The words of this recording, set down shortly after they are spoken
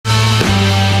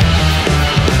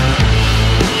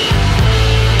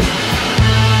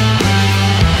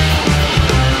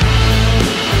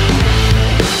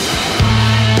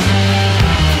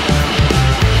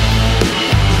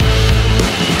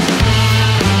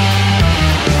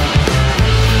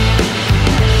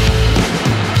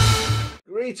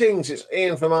Greetings, it's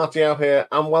Ian from R.T.O here,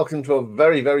 and welcome to a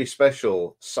very, very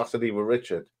special Saturday with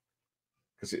Richard,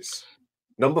 because it's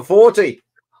number 40.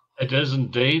 It is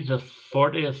indeed the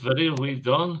 40th video we've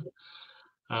done,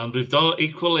 and we've done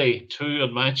equally 2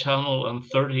 on my channel and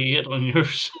 38 on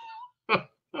yours.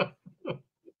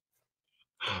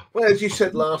 Well, as you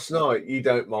said last night, you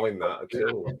don't mind that at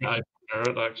all. I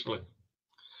prefer it, actually.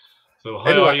 So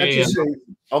how Anyway, are you? as you see,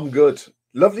 I'm good.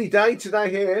 Lovely day today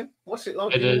here. What's it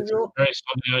like It in New is York? very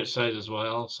sunny outside as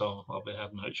well, so I'll be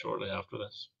heading out shortly after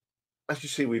this. As you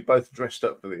see, we both dressed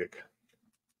up for the occasion.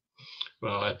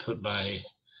 Well, I put my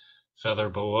feather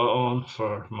boa on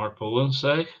for Mark Boland's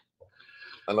sake.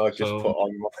 And I just put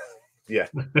on my,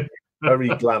 very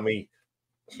glammy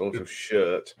sort of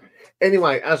shirt.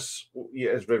 Anyway, as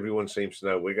everyone seems to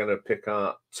know, we're going to pick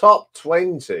our top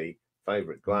 20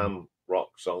 favourite glam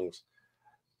rock songs.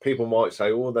 People might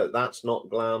say, oh, that's not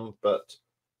glam, but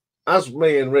as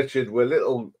me and Richard were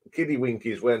little kiddie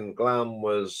winkies when glam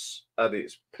was at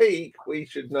its peak, we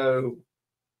should know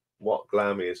what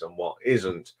glam is and what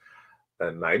isn't.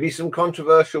 And maybe some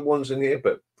controversial ones in here,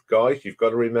 but guys, you've got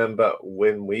to remember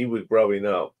when we were growing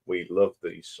up, we loved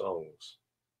these songs.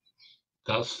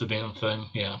 That's the main thing,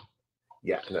 yeah.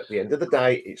 Yeah, and at the end of the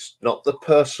day, it's not the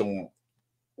person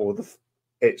or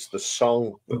it's the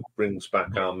song that brings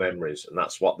back our memories, and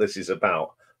that's what this is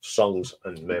about, songs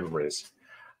and memories.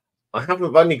 I've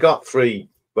only got 3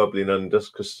 bubbling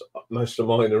unders because most of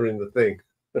mine are in the thing,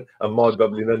 and my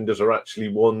bubbling unders are actually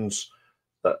ones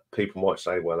that people might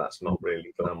say, well, that's not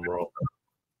really glam rock.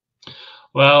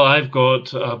 Well, I've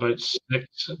got about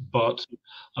 6, but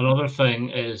another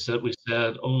thing is that we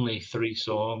said only 3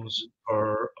 songs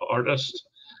per artist.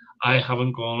 I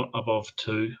haven't gone above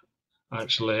 2.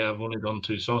 Actually, I've only done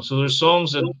 2 songs. So there's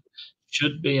songs that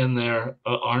should be in there,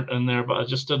 aren't in there, but I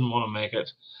just didn't want to make it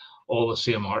all the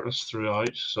same artists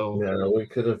throughout. So yeah, we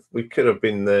could have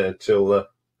been there till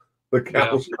the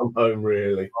cows come home,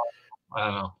 really.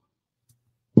 I know.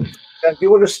 Do you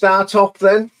want to start off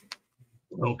then?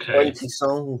 Okay. 20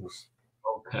 songs.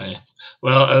 Okay.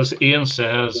 Well, as Ian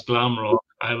says, glam rock,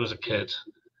 I was a kid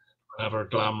whenever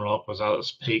glam rock was at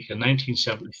its peak. And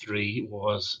 1973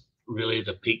 was really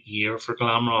the peak year for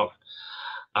glam rock.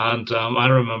 And I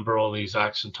remember all these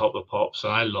acts and Top of the Pops,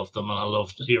 and I loved them. And I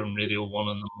loved hearing Radio 1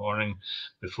 in the morning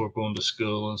before going to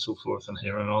school and so forth and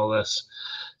hearing all this.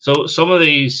 So some of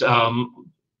these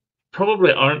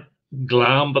probably aren't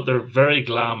glam, but they're very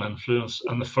glam influenced.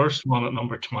 And the first one at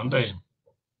number 20,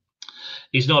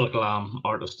 he's not a glam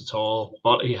artist at all,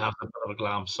 but he has a bit of a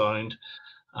glam sound.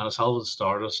 And it's Alvin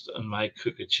Stardust and My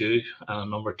Cuckoo, and a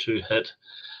number 2 hit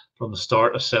from the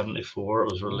start of 74.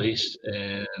 It was released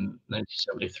in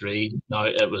 1973. Now,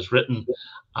 it was written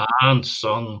and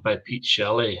sung by Pete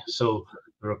Shelley. So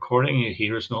the recording you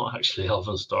hear is not actually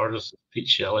Alvin Stardust, Pete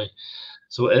Shelley.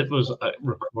 So it was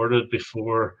recorded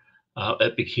before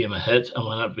it became a hit. And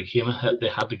when it became a hit, they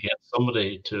had to get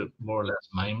somebody to more or less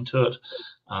mime to it.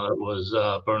 And it was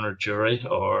Bernard Jury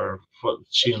or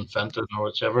Shane Fenton or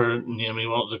whichever name he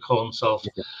wanted to call himself.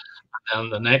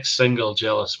 And the next single,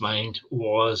 Jealous Mind,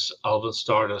 was Alvin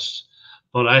Stardust.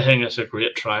 But I think it's a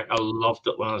great track. I loved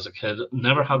it when I was a kid.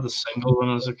 Never had the single when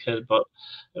I was a kid, but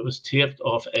it was taped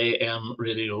off AM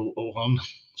Radio 1.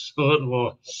 So it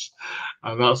was.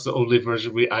 And that's the only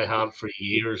version I had for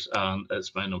years. And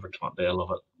it's my number 20. I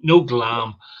love it. No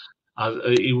glam.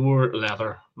 He wore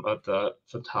leather, but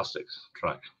fantastic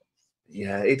track.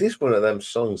 Yeah, it is one of them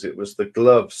songs. It was the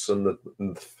gloves and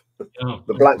the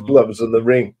black gloves and the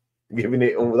ring, giving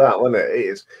it all that, wasn't it? It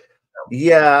is.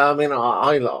 Yeah, I mean,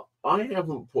 I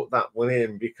haven't put that one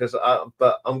in because,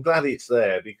 but I'm glad it's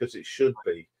there because it should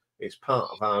be. It's part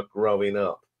of our growing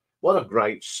up. What a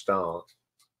great start.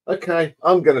 Okay,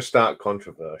 I'm going to start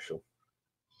controversial.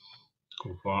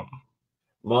 Go for it.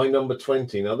 My number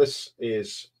 20. Now, this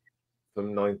is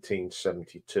from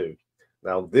 1972.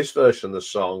 Now, this version of the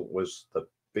song was the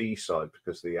B-side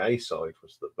because the A-side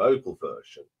was the vocal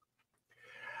version.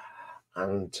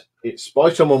 And it's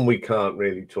by someone we can't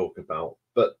really talk about,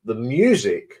 but the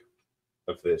music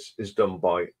of this is done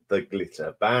by the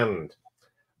Glitter Band,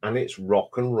 and it's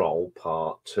Rock and Roll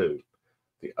Part 2.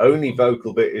 The only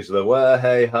vocal bit is the "wah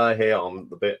hey hi hey" on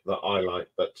the bit that I like,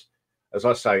 but as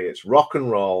I say, it's Rock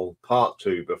and Roll Part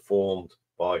 2 performed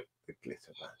by the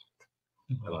Glitter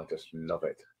Band, and I just love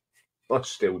it. I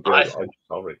still do. I'm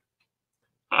sorry.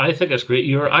 I think it's great.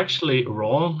 You're actually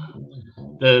wrong.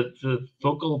 The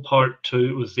vocal part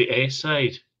 2 was the A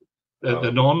side.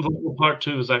 The non-vocal part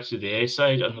 2 was actually the A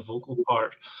side, and the vocal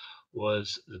part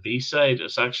was the B side.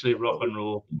 It's actually Rock and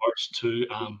Roll Parts 2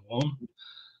 and 1.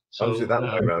 So is it that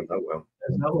way around? Oh well.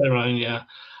 It's that way around, yeah.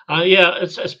 Yeah,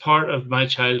 it's part of my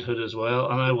childhood as well,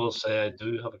 and I will say I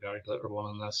do have a Gary Glitter one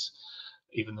on this,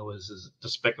 even though he's a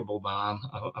despicable man.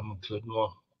 I'm including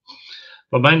one.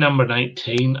 But my number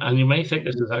 19, and you may think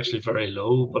this is actually very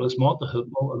low, but it's Mott the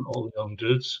Hoople and All the Young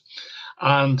Dudes.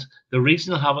 And the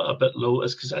reason I have it a bit low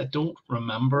is because I don't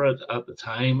remember it at the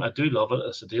time. I do love it.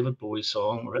 It's a David Bowie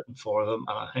song written for them,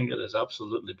 and I think it is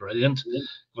absolutely brilliant. It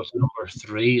was number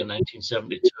 3 in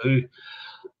 1972.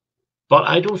 But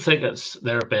I don't think it's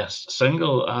their best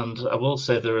single, and I will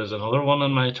say there is another one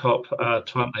in my top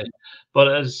 20, but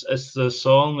it's the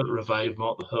song that revived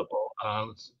Mott the Hoople,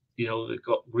 and they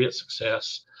got great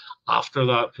success after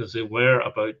that because they were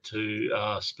about to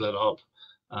split up,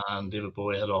 and David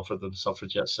Bowie had offered them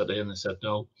Suffragette City, and they said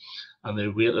no, and they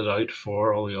waited out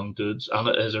for All the Young Dudes, and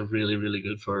it is a really, really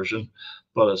good version,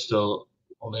 but it's still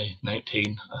only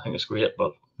 19. I think it's great,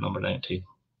 but number 19.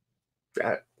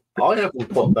 I haven't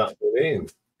put that one in.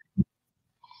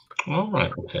 All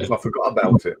right, okay. I forgot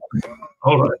about it.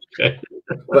 All right, okay.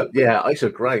 But yeah, it's a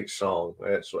great song.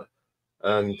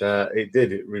 And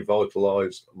it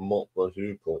revitalized Mott the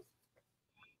Hoople.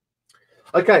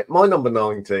 Okay, my number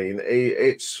 19.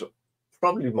 It's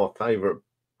probably my favorite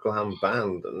glam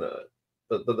band, and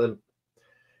but then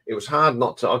it was hard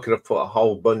not to. I could have put a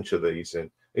whole bunch of these in.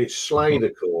 It's Slade,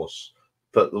 of course,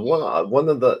 but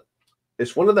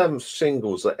it's one of them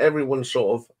singles that everyone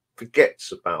sort of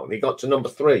forgets about. And he got to number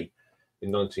 3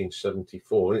 in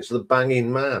 1974, and it's The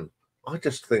Banging Man. I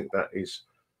just think that is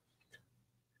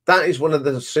one of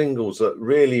the singles that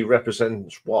really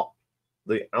represents what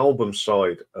the album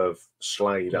side of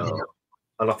Slade are.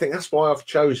 And I think that's why I've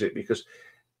chose it, because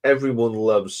everyone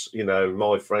loves,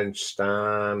 My Friend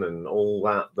Stan and all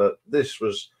that. But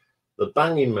The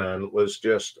Banging Man was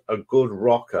just a good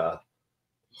rocker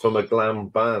from a glam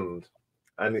band.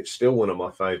 And it's still one of my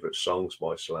favourite songs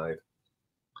by Slade.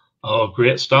 Oh,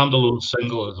 great standalone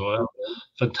single as well.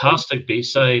 Fantastic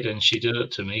B-side, and She Did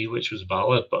It To Me, which was a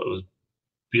ballad, but it was a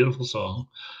beautiful song.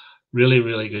 Really,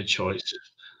 really good choice.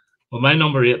 Well, my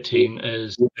number 18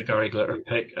 is the Gary Glitter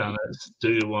pick, and it's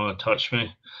Do You Want to Touch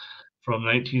Me? From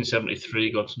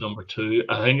 1973, got to number 2.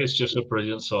 I think it's just a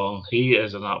brilliant song. He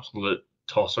is an absolute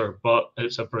tosser, but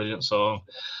it's a brilliant song.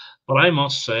 But I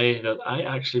must say that I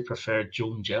actually preferred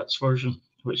Joan Jett's version,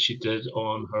 which she did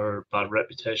on her Bad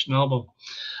Reputation album.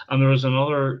 And there was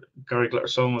another Gary Glitter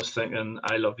song I was thinking,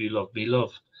 I Love You, Love Me,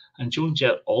 Love. And Joan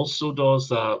Jett also does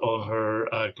that on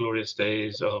her Glorious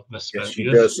Days of Misspent Yes, she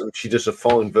Youth. does, and she does a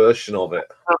fine version of it.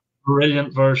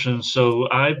 Brilliant version. So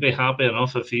I'd be happy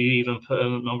enough if you even put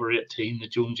in at number 18 the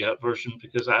Joan Jett version,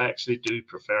 because I actually do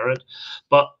prefer it.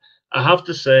 But I have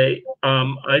to say,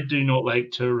 I do not like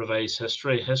to revise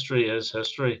history. History is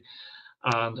history.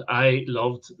 And I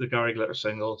loved the Gary Glitter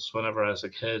singles whenever I was a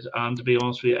kid. And to be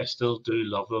honest with you, I still do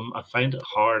love them. I find it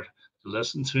hard to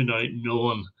listen to now,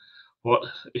 knowing what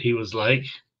he was like.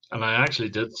 And I actually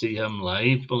did see him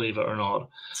live, believe it or not.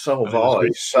 So have I.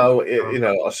 So,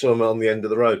 I saw him on the end of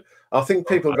the road. I think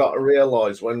people got to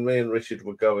realise when me and Richard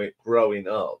were growing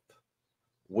up,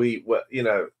 we were,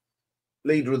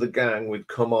 leader of the gang would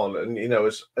come on, and,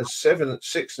 as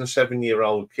 6 and 7 year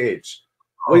old kids,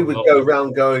 we would go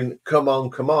around going, come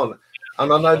on, come on.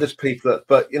 And I know there's people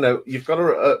but you've got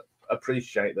to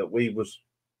appreciate that we was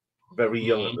very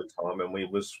young at the time, and we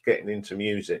was getting into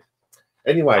music.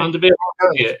 Anyway, and to be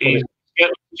honest, he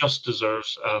just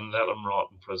deserves and let him rot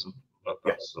in prison. But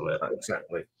that's the way.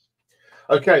 Exactly.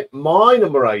 Okay, my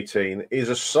number 18 is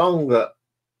a song that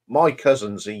my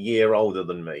cousin's a year older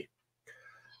than me,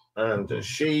 and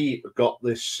she got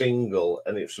this single,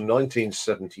 and it's from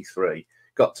 1973.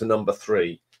 Got to number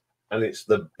 3, and it's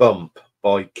The Bump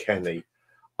by Kenny.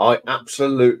 I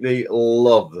absolutely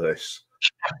love this.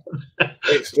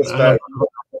 It's just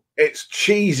it's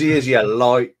cheesy as you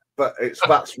like, but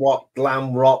that's what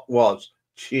glam rock was,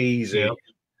 cheesy. Yeah.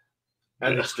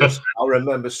 And it's just, I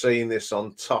remember seeing this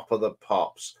on Top of the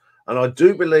Pops, and I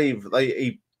do believe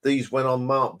these went on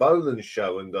Mark Bolan's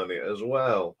show and done it as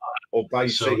well, or Bay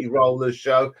City Rollers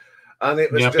show, and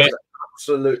it was just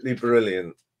absolutely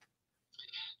brilliant.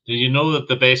 Did you know that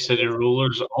the Bay City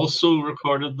Rollers also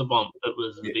recorded The Bump? It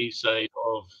was the B-side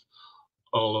of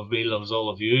All of Me Loves All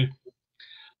of You.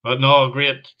 But no,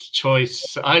 great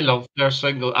choice. I love their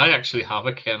single. I actually have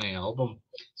a Kenny album.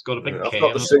 It's got a big I've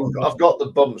got the single. I've got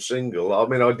the Bump single. I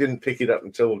mean, I didn't pick it up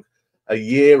until a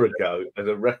year ago at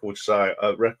a record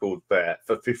fair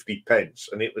for 50 pence,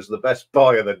 and it was the best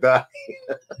buy of the day.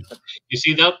 You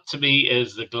see, that to me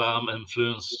is the glam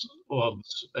influenced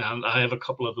ones, and I have a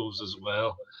couple of those as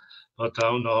well. But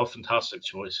no, fantastic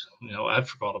choice. I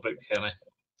forgot about Kenny.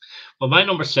 Well, my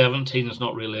number 17 is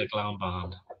not really a glam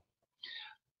band,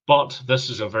 But this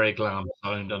is a very glam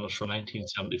sound, and it's from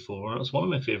 1974, and it's one of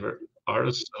my favorite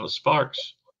artists, and it's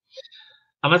Sparks.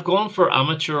 And I've gone for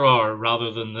Amateur Hour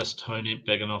rather than This Town Ain't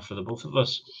Big Enough for the both of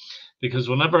us, because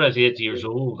whenever I was 8 years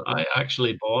old, I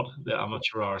actually bought the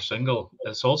Amateur Hour single.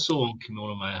 It's also on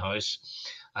Kimono My House.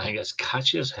 I think it's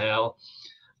catchy as hell.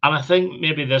 And I think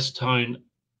maybe This Town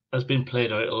has been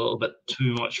played out a little bit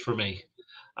too much for me.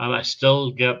 And I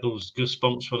still get those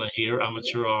goosebumps when I hear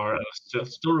Amateur Hour. And I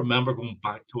still remember going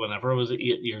back to whenever I was 8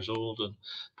 years old and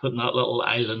putting that little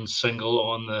island single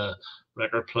on the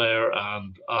record player,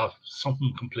 and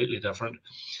something completely different.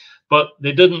 But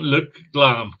they didn't look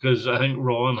glam because I think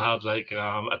Ron had like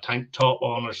a tank top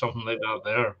on or something like that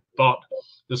there. But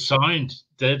the sound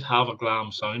did have a glam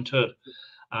sound to it,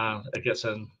 and it gets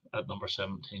in at number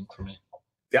 17 for me.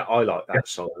 Yeah, I like that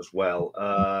song as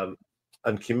well.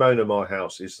 And Kimono My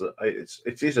House is that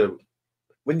it is a,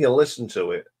 when you listen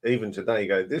to it, even today, you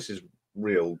go, this is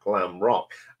real glam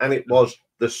rock. And it was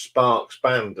the Sparks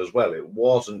band as well. It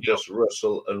wasn't just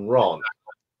Russell and Ron.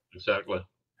 Exactly.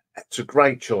 It's a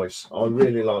great choice. I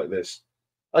really like this.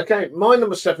 Okay, my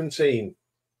number 17.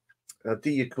 Now,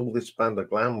 do you call this band a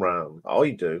glam round?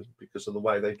 I do, because of the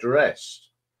way they dressed.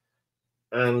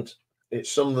 And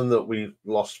it's something that we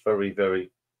lost very,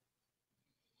 very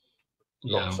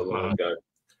not so long ago.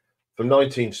 From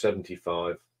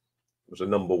 1975, it was a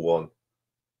number one.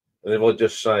 And if I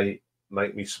just say,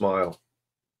 Make Me Smile,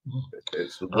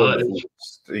 it's the wonderful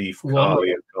Steve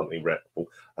Carley and Company Reputable,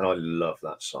 and I love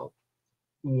that song.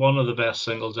 One of the best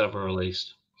singles ever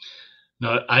released.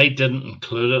 Now, I didn't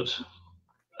include it.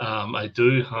 I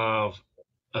do have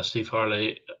a Steve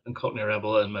Harley and Cockney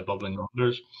Rebel in my bubbling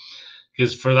wonders,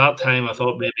 because for that time I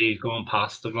thought maybe going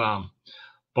past the glam.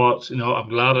 But I'm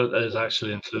glad it is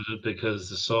actually included because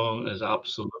the song is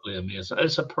absolutely amazing.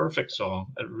 It's a perfect song.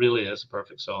 It really is a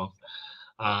perfect song.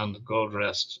 And God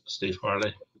rest Steve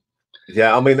Harley.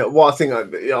 Yeah, I mean, what I think,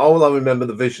 all I remember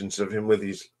the visions of him with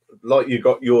his, like you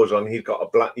got yours on, he's got a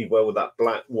black, with that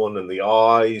black one and the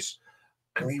eyes,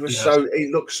 and he was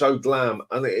he looked so glam,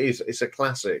 and it's a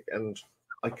classic, and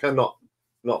I cannot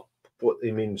not put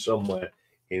him in somewhere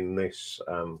in this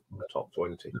top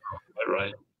 20.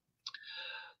 Right.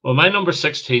 Well, my number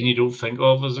 16 you don't think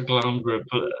of as a glam group,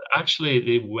 but actually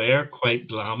they were quite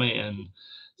glammy in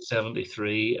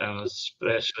 73 and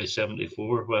especially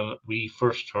 74 when we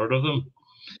first heard of them.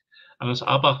 And it's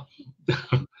ABBA.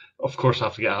 Of course, I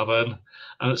have to get ABBA in.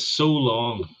 And it's so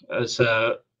long. It's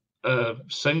a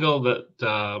single that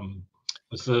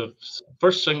was the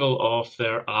first single off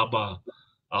their ABBA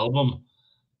album,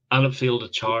 and it failed to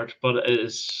chart, but it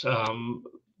is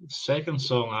second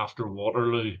song after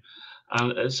Waterloo.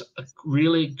 And it's a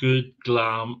really good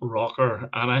glam rocker,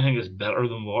 and I think it's better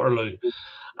than Waterloo.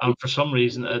 And for some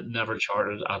reason, it never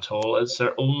charted at all. It's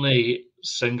their only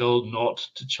single not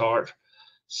to chart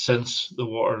since the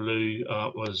Waterloo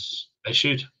was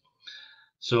issued.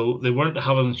 So they weren't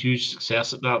having huge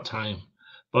success at that time.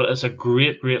 But it's a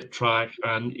great, great track,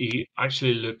 and you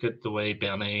actually look at the way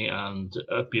Benny and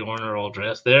Bjorn are all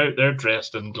dressed. They're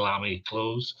dressed in glammy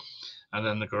clothes, and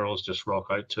then the girls just rock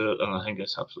out to it, and I think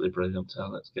it's absolutely brilliant.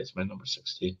 And it gets my number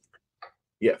 16.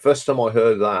 Yeah, first time I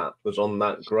heard that was on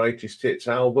that Greatest Hits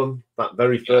album. That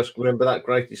very first, remember that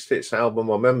Greatest Hits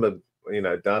album? I remember,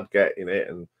 Dad getting it,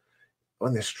 and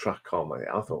when this track on, mate,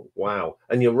 I thought, wow.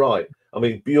 And you're right. I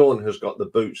mean, Bjorn has got the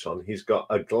boots on. He's got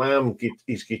a glam.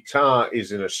 His guitar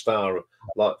is in a star,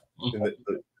 like in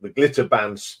the glitter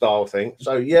band style thing.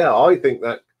 So yeah, I think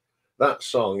that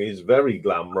song is very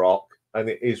glam rock, and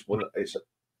it's one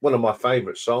of my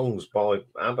favourite songs by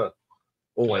ABBA.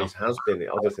 Always has been.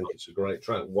 I just think it's a great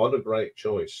track. What a great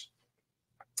choice.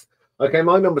 Okay,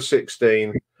 my number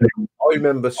 16. I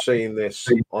remember seeing this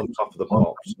on Top of the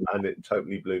Pops, and it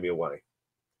totally blew me away.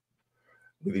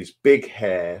 With his big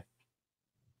hair,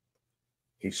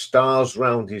 his stars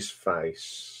round his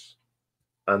face,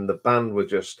 and the band were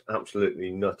just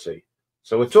absolutely nutty.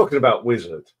 So we're talking about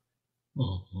Wizard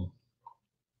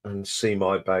and See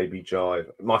My Baby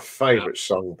Jive. My favourite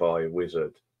song by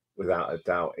Wizard, without a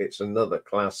doubt. It's another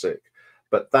classic.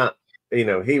 But that,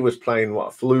 he was playing a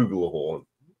flugelhorn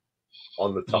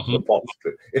on the Top of the Pops.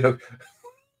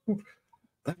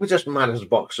 They were just mad as a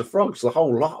box of frogs, the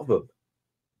whole lot of them.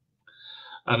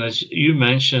 And as you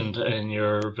mentioned in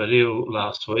your video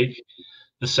last week,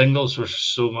 the singles were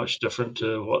so much different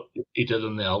to what he did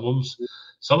in the albums.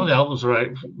 Some of the albums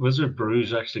were Wizard Brew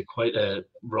is actually quite a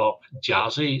rock,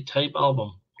 jazzy type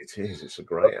album. It is. It's a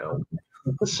great album.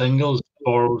 The singles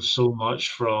borrowed so much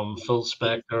from Phil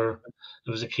Spector. It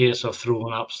was a case of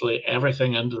throwing absolutely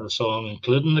everything into the song,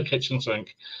 including the kitchen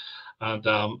sink. And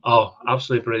oh,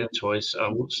 absolutely brilliant choice. I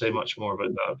won't say much more about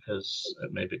that because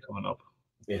it may be coming up.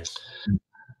 Yes.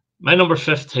 My number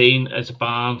 15 is a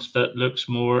band that looks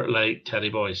more like Teddy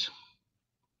Boys,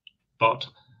 but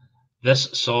this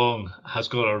song has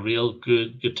got a real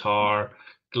good guitar,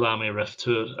 glammy riff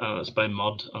to it, and it's by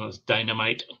Mud, and it's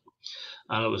Dynamite.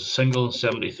 And it was single in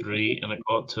 '73, and it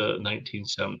got to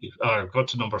 1970, or got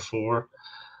to number 4.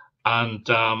 And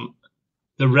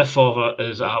the riff of it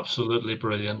is absolutely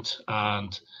brilliant,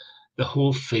 and the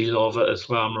whole feel of it is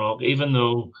glam rock. Even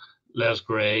though Les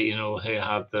Gray, you know, he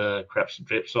had the crepes and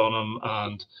drapes on him,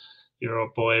 and your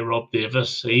boy Rob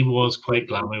Davis, he was quite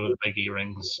glammy with big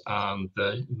earrings and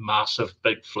the massive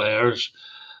big flares.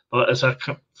 But it's a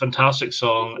fantastic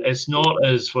song. It's not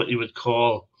as what you would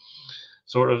call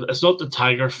sort of, it's not the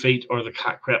Tiger Feet or the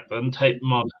Cat Crept In type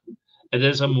Mud. It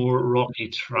is a more rocky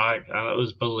track, and it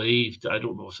was believed, I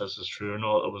don't know if this is true or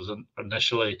not, it was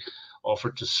initially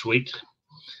offered to Sweet.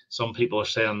 Some people are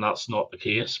saying that's not the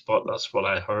case, but that's what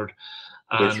I heard.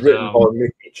 And it's written by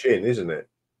Mickey Chin, isn't it?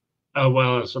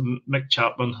 Well, it's Mick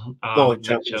Chapman.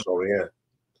 Chapman, sorry, yeah.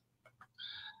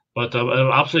 But an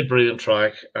absolutely brilliant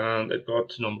track, and it got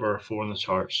to number 4 in the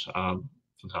charts.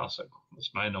 Fantastic.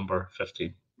 It's my number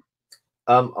 15.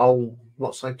 I'll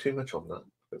not say too much on that.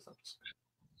 That's...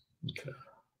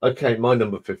 Okay, my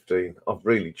number 15. I've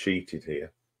really cheated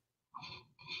here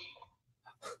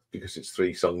because it's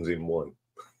 3 songs in one.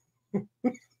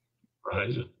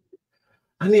 Right.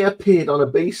 And he appeared on a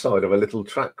B-side of a little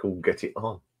track called Get It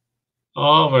On.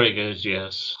 Oh, very good.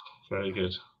 Yes, very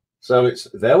good. So it's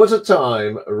There Was a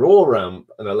Time, Raw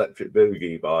Ramp, and Electric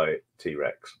Boogie by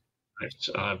T-Rex. Right.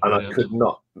 And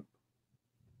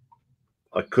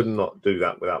I could not do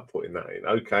that without putting that in.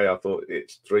 Okay, I thought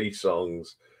it's 3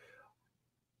 songs,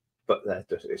 but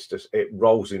it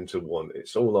rolls into one.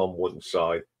 It's all on one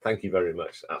side. Thank you very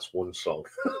much. That's one song,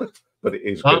 but it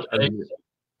is good.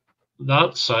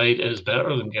 That side is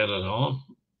better than Get It On.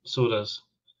 So it is.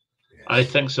 Yes. I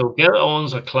think so. Get It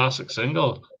On's a classic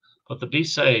single, but the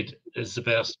B-side is the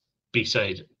best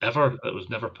B-side ever that was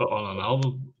never put on an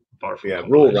album. Apart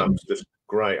from Raw Ramp's just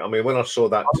great. I mean, when I saw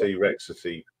that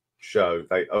T-Rexity show,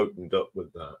 they opened up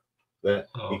with that.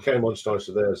 He came on stage,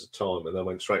 so there's the time, and then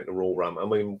went straight to Raw Ramp. I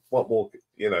mean, what more?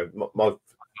 You know, my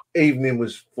evening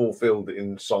was fulfilled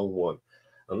in song 1,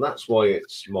 and that's why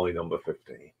it's my number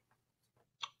 15.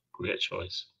 Great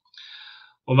choice.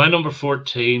 Well, my number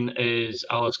 14 is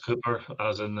Alice Cooper,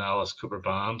 as in the Alice Cooper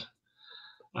Band.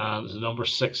 And it's a number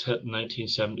 6 hit in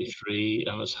 1973,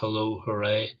 and it's Hello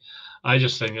Hooray. I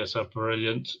just think it's a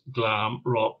brilliant glam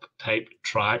rock type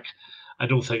track. I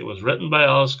don't think it was written by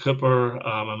Alice Cooper.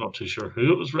 I'm not too sure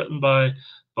who it was written by,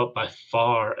 but by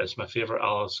far it's my favorite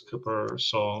Alice Cooper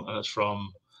song, and it's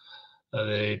from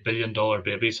the $1 Billion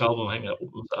Babies album, I think it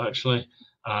opens actually.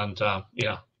 And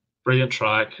yeah, brilliant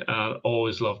track, and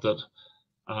always loved it.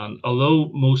 And although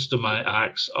most of my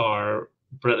acts are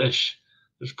British,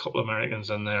 there's a couple of Americans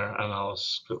in there, and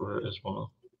Alice Cooper is one of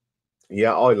them.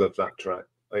 Yeah, I love that track.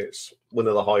 It's one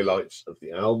of the highlights of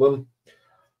the album.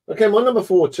 Okay, my number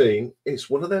 14, it's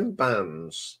one of them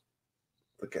bands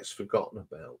that gets forgotten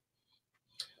about.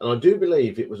 And I do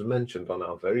believe it was mentioned on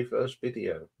our very first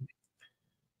video.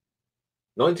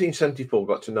 1974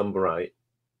 got to number 8.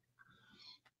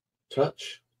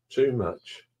 Touch Too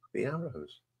Much, The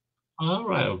Arrows. All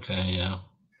right, okay, yeah.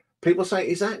 People say,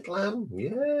 is that glam?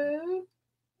 Yeah.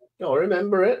 I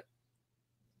remember it.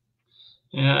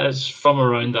 Yeah, it's from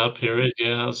around that period.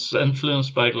 Yeah, it's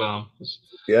influenced by glam.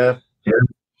 Yeah.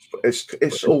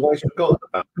 It's always forgotten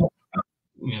about.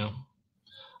 Yeah.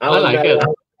 I like it.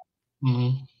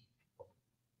 Mm-hmm.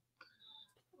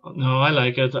 No, I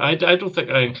like it. I don't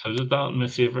think I included that in my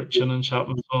favourite Chin and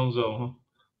Chapman songs, though.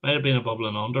 Might have been a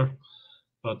Bubbling Under.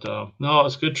 But no,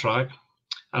 it's a good track.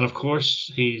 And of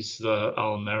course,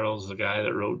 Alan Merrill's the guy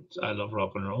that wrote I Love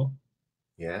Rock and Roll.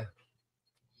 Yeah.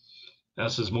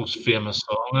 That's his most famous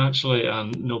song, actually,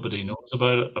 and nobody knows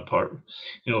about it apart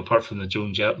from the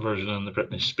Joan Jett version and the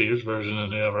Britney Spears version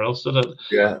and whoever else did it.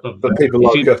 Yeah, but people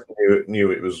like us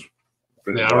knew it was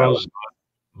the Arrows.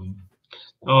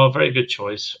 Oh, very good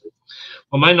choice.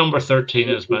 Well, my number 13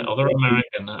 is my other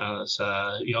American, and it's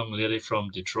a young lady from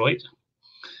Detroit.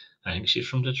 I think she's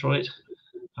from Detroit.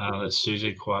 It's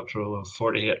Susie Quattro and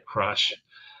 48 Crash,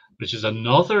 which is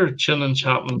another Chin and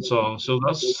Chapman song. So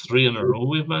that's 3 in a row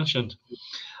we've mentioned.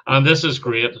 And this is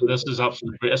great. This is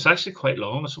absolutely great. It's actually quite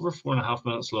long. It's over 4.5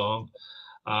 minutes long.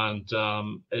 And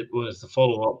it was the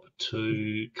follow-up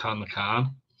to Can the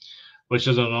Can, which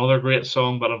is another great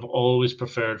song, but I've always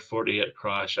preferred 48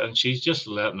 Crash. And she's just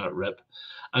letting it rip.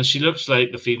 And she looks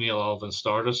like the female Alvin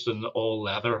Stardust in all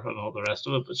leather and all the rest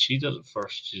of it, but she did it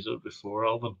first. She did it before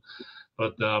Alvin.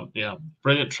 But yeah,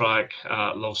 brilliant track.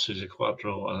 Love Susie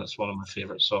Quattro, and it's one of my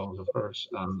favorite songs of hers.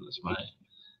 And it's my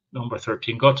number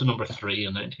 13. Got to number 3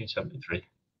 in 1973.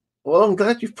 Well, I'm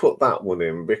glad you've put that one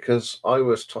in because I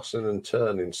was tossing and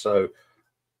turning. So,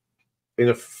 in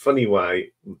a funny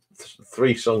way,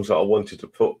 3 songs that I wanted to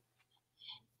put,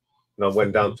 and I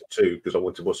went down to 2 because I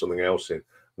wanted to put something else in,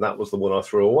 and that was the one I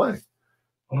threw away.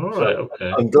 All right,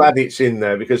 okay. I'm glad it's in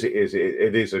there because it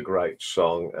is a great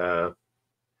song.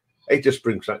 It just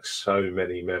brings back so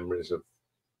many memories of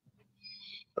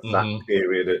that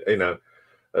period,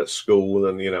 at school.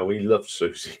 And, we loved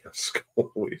Susie at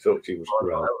school. We thought she was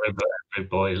great. Every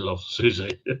boy loves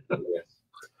Susie. Yeah.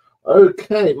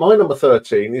 Okay, my number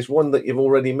 13 is one that you've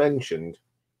already mentioned.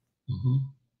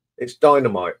 It's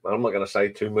Dynamite. I'm not going to say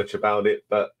too much about it,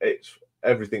 but it's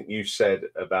everything you said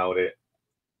about it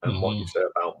and what you said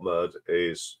about Mud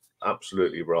is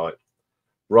absolutely right.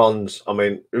 Ron's, I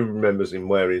mean, who remembers him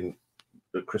wearing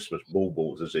the Christmas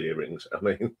baubles as earrings? I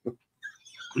mean,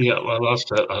 yeah, well, that's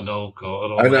it. I know,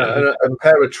 God. And a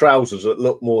pair of trousers that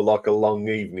look more like a long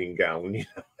evening gown.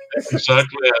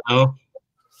 Exactly, I know.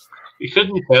 You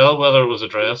couldn't tell whether it was a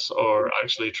dress or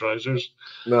actually trousers.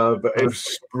 No, but it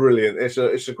was brilliant.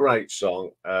 It's a great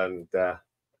song, and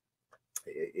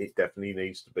it definitely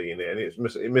needs to be in it. And it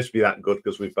must be that good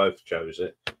because we both chose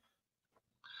it.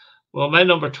 Well, my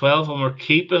number 12, and we're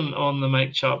keeping on the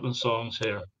Mike Chapman songs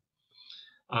here.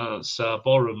 And it's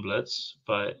Ballroom Blitz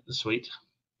by The Sweet.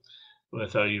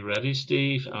 With Are You Ready,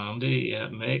 Steve? Andy? Yeah,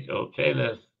 Mick. Okay,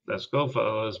 let's go,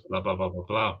 fellas. Blah, blah, blah, blah,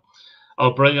 blah.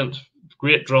 Oh, brilliant.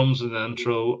 Great drums in the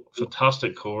intro.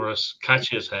 Fantastic chorus.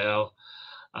 Catchy as hell.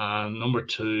 And number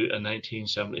 2 in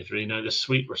 1973. Now, The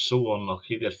Sweet were so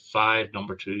unlucky. They had 5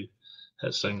 number 2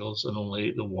 hit singles and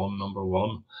only the 1 number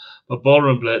 1. But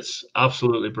Ballroom Blitz,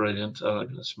 absolutely brilliant. I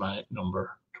think that's my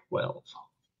number 12.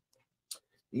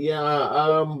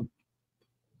 Yeah,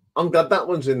 I'm glad that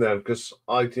one's in there because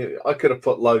I could have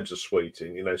put loads of Sweet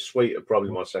in. Sweet are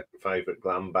probably my second favourite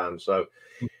glam band. So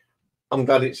I'm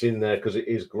glad it's in there because it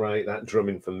is great. That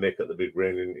drumming from Mick at the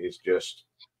beginning is just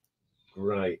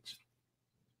great.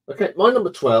 Okay, my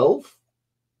number 12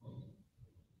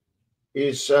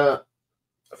 is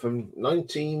from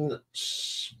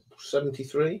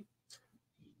 1973.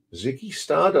 Ziggy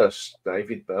Stardust,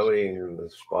 David Bowie and the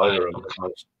Spider.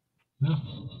 Yeah.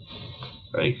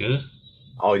 Very good.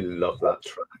 I love that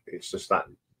track. It's just that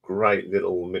great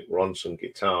little Mick Ronson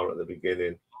guitar at the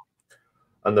beginning.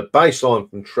 And the bass line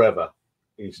from Trevor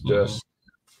is just,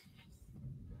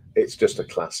 it's just a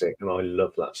classic. And I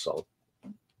love that song.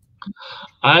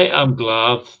 I am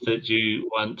glad that you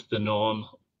went the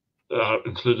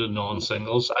included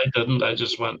non-singles. I didn't. I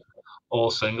just went all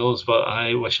singles, but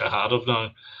I wish I had have now.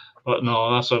 But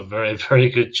no, that's a very, very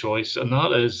good choice. And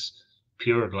that is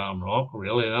pure glam rock,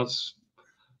 really. That's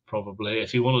probably,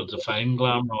 if you wanted to define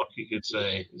glam rock, you could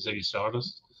say Ziggy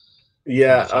Stardust.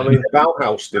 Yeah, I mean,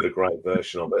 Bauhaus did a great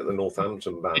version of it, the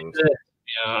Northampton band.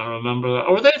 Yeah, I remember that.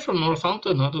 Or were they from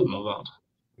Northampton? I didn't know that.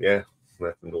 Yeah,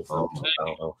 they're from Northampton,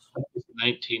 Bauhaus.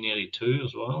 1982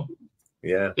 as well.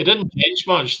 Yeah. They didn't change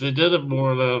much. They did it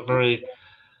more very,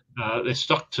 they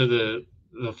stuck to the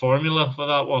formula for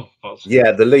that one. But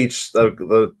yeah, the lead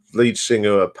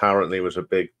singer apparently was a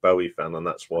big Bowie fan, and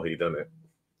that's why he done it.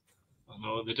 I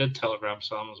know they did Telegram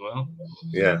Sam as well.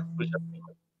 Yeah.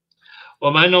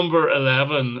 Well, my number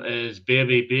 11 is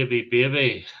Baby, Baby,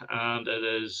 Baby, and it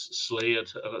is Slade,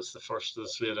 and it's the first of the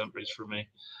Slade entries for me.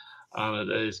 And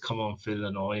it is Come On, Feel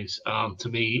the Noise. And to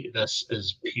me, this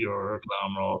is pure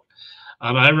glam rock.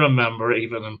 And I remember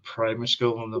even in primary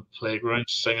school on the playground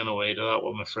singing away to that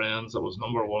with my friends. It was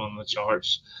number 1 on the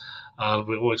charts. And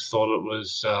we always thought it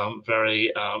was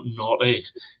very naughty.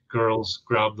 Girls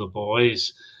grab the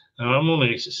boys. And I'm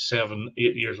only 7,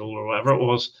 8 years old or whatever it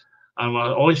was. And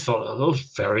I always thought, oh, that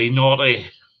was very naughty.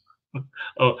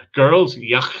 Oh, girls,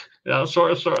 yuck. That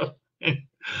sort of thing.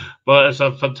 But it's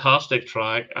a fantastic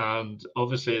track. And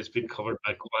obviously it's been covered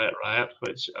by Quiet Riot,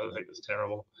 which I think is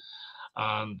terrible.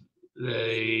 And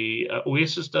the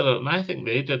Oasis did it, and I think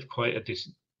they did quite a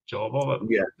decent job of it.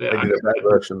 Yeah, they did a better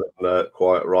version than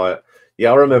Quiet Riot.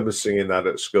 Yeah, I remember singing that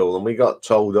at school, and we got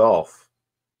told off.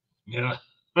 Yeah,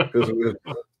 because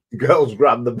girls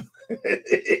grabbed them.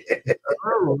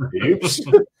 Oops.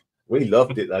 We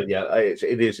loved it though. Yeah,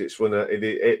 it's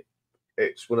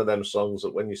one of them songs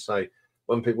that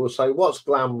when people say, "What's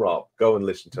glam rock?" Go and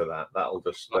listen to that. That'll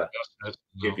just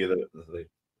give you the thing.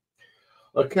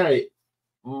 Okay.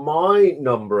 My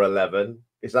number 11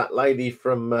 is that lady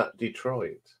from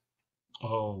Detroit.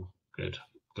 Oh, good.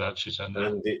 glad she's in there.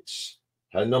 And it's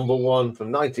her number one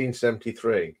from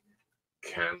 1973.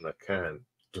 Can the Can.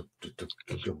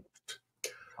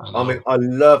 I mean, I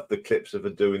love the clips of her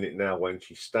doing it now when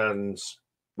she stands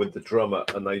with the drummer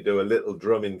and they do a little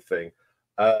drumming thing.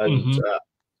 And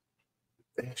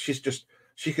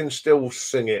she can still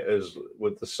sing it as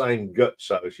with the same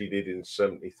guts as she did in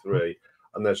 73.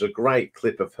 And there's a great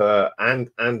clip of her and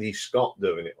Andy Scott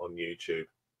doing it on YouTube.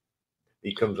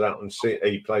 He comes out and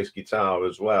he plays guitar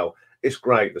as well. It's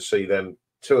great to see them,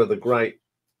 two of the great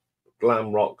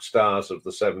glam rock stars of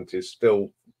the 70s,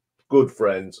 still good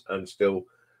friends and still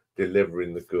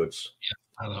delivering the goods.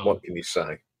 Yeah, what can you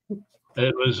say?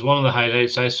 It was one of the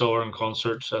highlights. I saw her in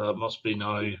concert. It must be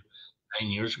now 9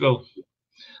 years ago.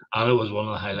 And it was one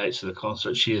of the highlights of the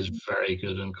concert. She is very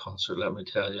good in concert, let me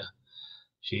tell you.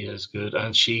 She is good,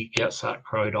 and she gets that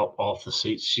crowd up off the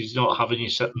seats. She's not having you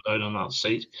sitting down on that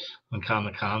seat when Can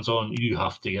the Can's on. You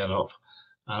have to get up.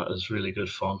 It's really good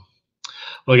fun.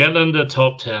 We're getting into the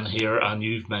top 10 here, and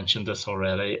you've mentioned this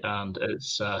already, and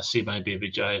it's See My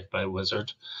Baby Jive by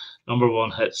Wizard. Number one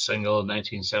hit single in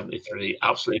 1973.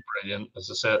 Absolutely brilliant.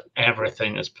 As I said,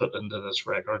 everything is put into this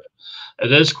record.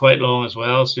 It is quite long as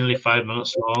well. It's nearly 5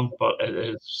 minutes long, but it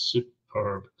is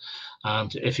superb.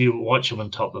 And if you watch him on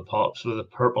Top of the Pops with the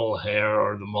purple hair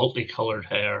or the multicolored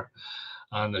hair,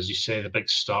 and as you say, the big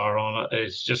star on it,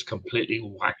 it's just completely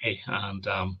wacky and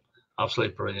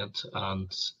absolutely brilliant.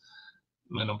 And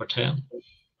my number 10.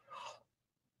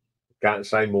 Can't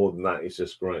say more than that. It's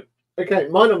just great. Okay,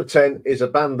 my number 10 is a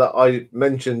band that I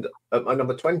mentioned at my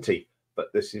number 20,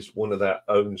 but this is one of their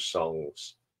own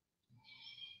songs.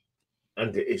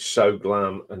 And it is so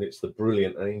glam, and it's the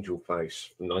Brilliant Angel Face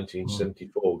from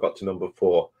 1974. Got to number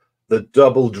 4. The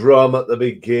double drum at the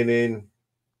beginning,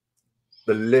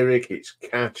 the lyric, it's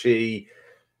catchy.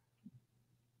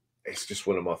 It's just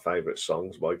one of my favourite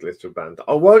songs by Glitter Band.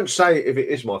 I won't say if it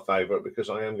is my favourite because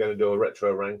I am going to do a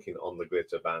retro ranking on the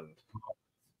Glitter Band.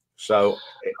 So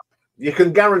you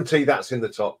can guarantee that's in the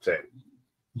top 10.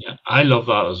 Yeah, I love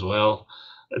that as well.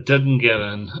 It didn't get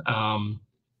in.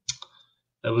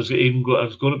 It was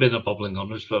going to be in the bubbling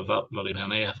hundreds, but that bloody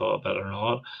many. I thought better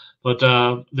not. But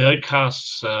the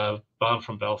Outcasts band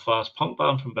from Belfast, punk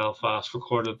band from Belfast,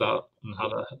 recorded that and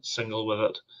had a single with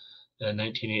it in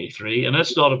 1983, and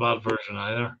it's not a bad version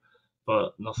either.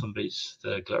 But nothing beats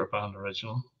the Glitter Band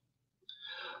original.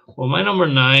 Well, my number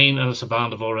 9, and it's a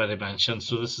band I've already mentioned,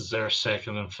 so this is their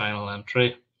second and final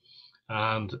entry,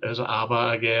 and it's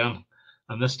ABBA again,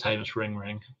 and this time it's Ring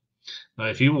Ring. Now,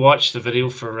 if you watch the video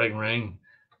for Ring Ring,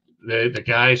 the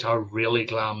guys are really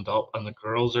glammed up and the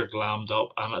girls are glammed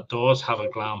up, and it does have a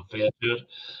glam feel to it.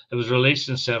 It was released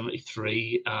in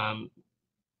 73 and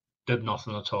did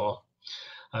nothing at all.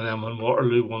 And then when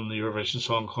Waterloo won the Eurovision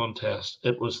Song Contest,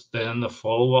 it was then the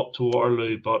follow-up to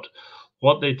Waterloo, but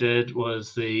what they did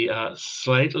was they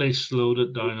slightly slowed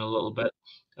it down a little bit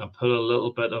and put a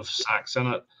little bit of sax in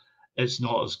it. It's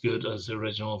not as good as the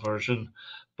original version,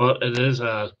 but it is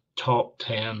a top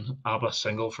 10 ABBA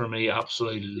single for me.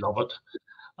 Absolutely love it.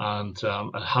 And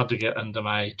it had to get into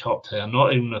my top 10,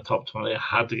 not even the top 20. I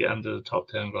had to get into the top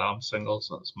 10 glam singles.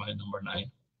 That's my number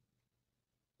 9.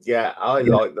 Yeah, I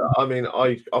like that. I mean,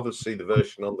 I obviously the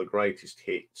version on the Greatest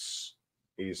Hits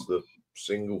is the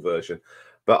single version,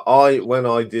 but when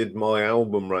I did my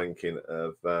album ranking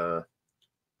of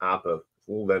ABBA,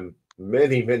 all them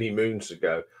many moons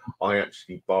ago, I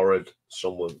actually borrowed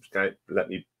someone's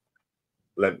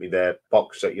let me their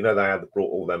box set. You know, they had brought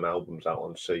all them albums out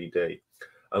on CD,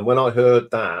 and when I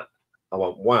heard that, I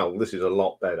went, "Wow, this is a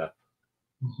lot better."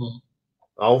 I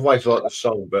always liked the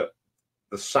song, but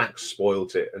the sax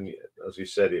spoiled it, and as you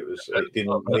said, it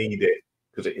didn't need it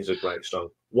because it is a great song.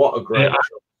 What a great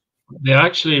song! They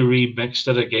actually remixed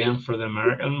it again for the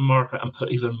American market and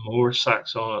put even more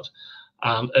sax on it,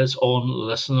 and it's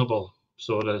unlistenable.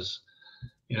 So it is.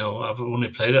 You know, I've only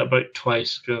played it about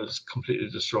twice because it completely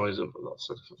destroys it, but that's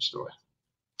a different story.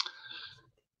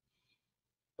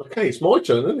 Okay, it's my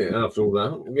turn, isn't it? After all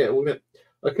that,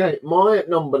 okay. My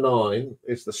number 9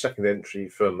 is the second entry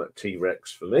from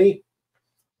T-Rex for me.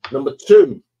 Number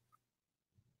 2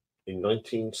 in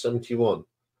 1971.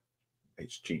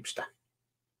 It's Jeepster.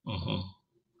 Yeah.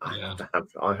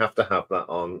 I have to have that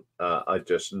on. I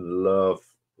just love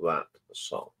that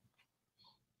song.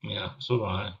 Yeah, so do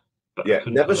I. Yeah,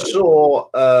 never saw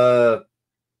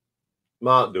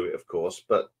Mark do it, of course,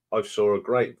 but I saw a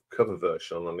great cover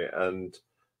version on it. And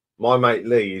my mate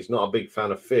Lee is not a big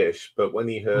fan of Fish, but when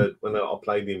he heard when I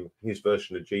played him his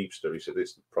version of Jeepster, he said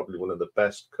it's probably one of the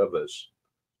best covers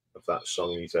of that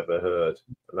song he's ever heard,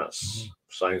 and that's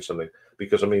saying something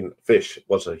because I mean Fish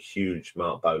was a huge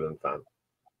Mark Bolan fan.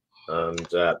 and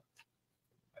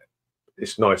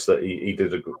it's nice that he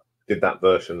did that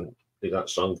version, did that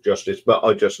song justice. But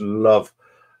I just love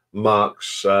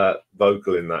Mark's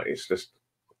vocal in that. It's just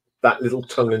that little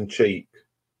tongue in cheek.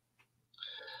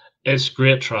 It's a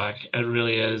great track. It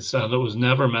really is, and it was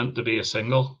never meant to be a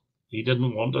single. He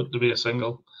didn't want it to be a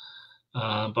single,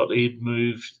 but he'd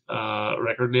moved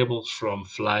record labels from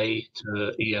Fly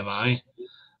to EMI,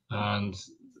 and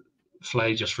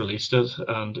Fly just released it,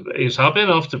 and he's happy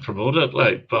enough to promote it,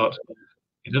 like, but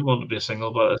he didn't want it to be a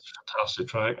single. But it's a fantastic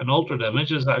track. And Altered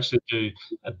Images actually do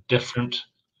a different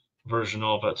version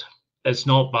of it. It's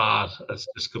not bad. It's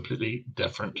just completely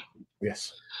different.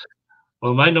 Yes.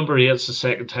 Well, my number 8 is the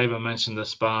second time I mentioned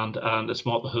this band, and it's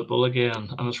Mott the Hoople again,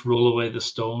 and it's Roll Away the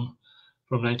Stone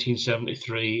from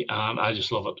 1973, and I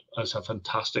just love it. It's a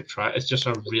fantastic track. It's just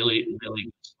a really, really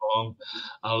good song.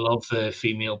 I love the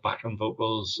female backing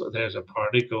vocals. There's a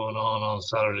party going on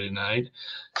Saturday night,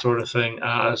 sort of thing.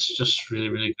 It's just really,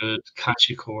 really good.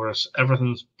 Catchy chorus.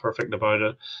 Everything's perfect about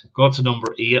it. Got to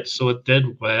number 8, so it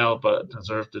did well, but it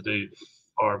deserved to do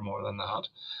far more than that.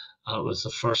 It was the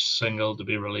first single to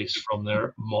be released from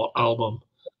their Mott album.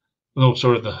 No,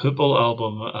 sorry, the Hoople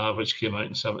album, which came out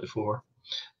in '74.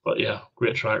 But yeah,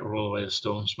 great track, Roll Away the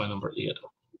Stones, my number 8.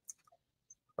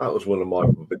 That was one of my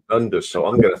blunders, so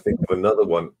I'm going to think of another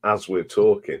one as we're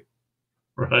talking.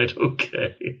 Right,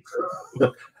 okay.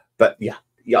 But yeah,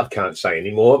 I can't say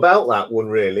any more about that one,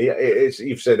 really.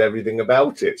 You've said everything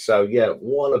about it. So yeah,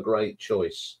 what a great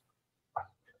choice.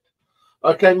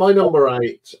 Okay, my number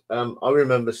 8. I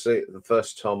remember seeing the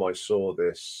first time I saw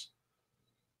this.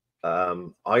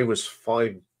 I was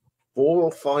 4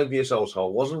 or 5 years old, so I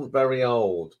wasn't very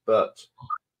old, but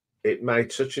it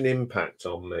made such an impact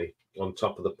on me. On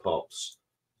Top of the Pops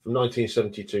from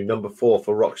 1972, number 4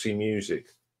 for Roxy Music,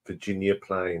 Virginia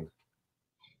Plain.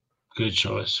 Good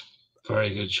choice.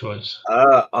 Very good choice.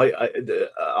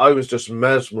 I was just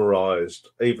mesmerized,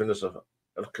 even as I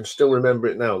can still remember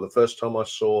it now. The first time I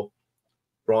saw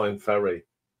Brian Ferry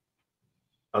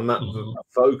and that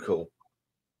vocal,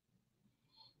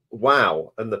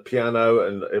 wow, and the piano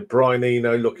and Brian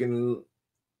Eno looking,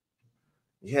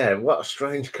 yeah, what a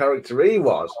strange character he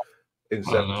was in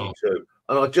 '72.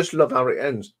 And I just love how it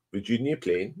ends. Virginia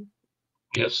Plain.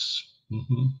 Yes.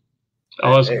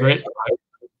 Oh, it's great.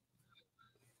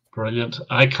 Brilliant.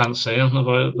 I can't say anything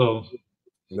about it though.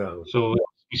 No. So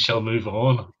we shall move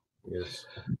on. Yes.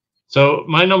 So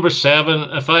my number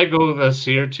 7, if I go this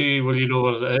here to you, will you know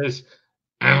what it is?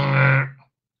 Yeah.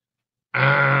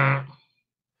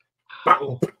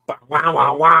 One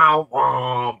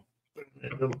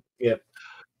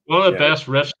of the best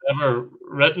riffs ever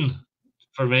written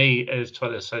for me is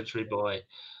 20th Century Boy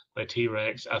by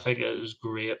T-Rex. I think it was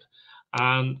great.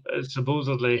 And it's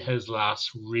supposedly his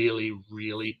last really,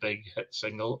 really big hit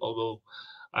single, although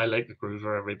I like the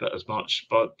Groover every bit as much.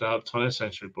 But 20th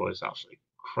Century Boy is absolutely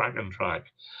cracking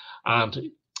track.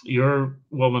 And your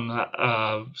woman,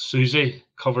 Susie,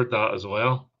 covered that as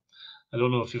well. I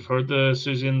don't know if you've heard the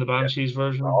Susie and the Banshees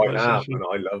version. I have, and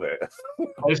I love it.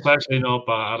 It's actually not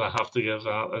bad. I have to give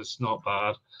that. It's not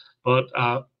bad. But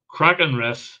cracking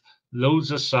riff,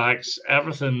 loads of sax,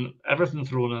 everything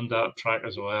thrown in that track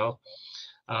as well.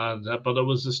 And but it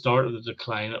was the start of the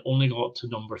decline. It only got to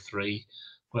number 3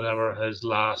 whenever his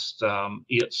last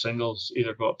 8 singles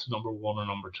either got to number 1 or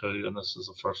number 2, and this is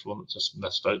the first one that just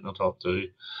missed out in the top 2.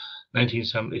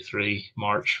 1973,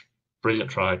 March. Brilliant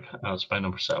track. It's my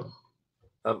number 7.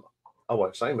 I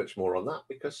won't say much more on that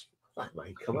because that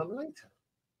may come up later.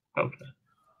 Okay.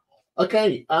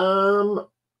 Okay.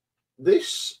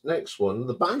 This next one,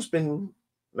 the band's been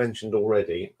mentioned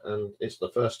already, and it's the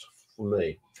first for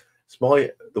me. It's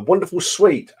The Wonderful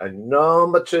Sweet, a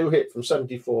number 2 hit from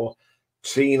 '74,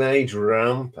 Teenage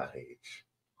Rampage.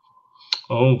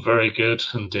 Oh, very good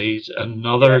indeed.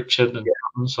 Another Chidden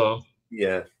song.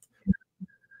 Yeah.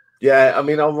 Yeah, I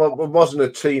mean, I wasn't a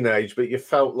teenage, but you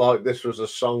felt like this was a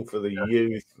song for the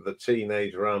youth, the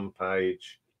Teenage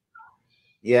Rampage.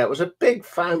 Yeah, it was a big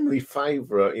family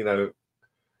favorite, you know.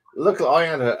 Look, I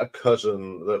had a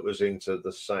cousin that was into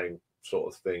the same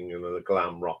sort of thing, you know, the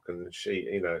glam rock, and she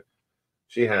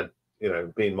had,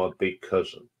 being my big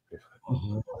cousin.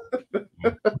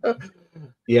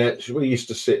 Yeah, we used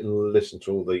to sit and listen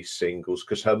to all these singles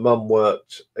because her mum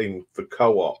worked for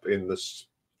Co-op in the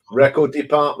record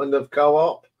department of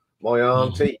Co-op, my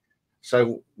auntie.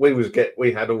 So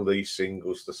we had all these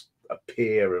singles to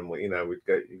appear, and we'd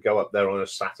go up there on a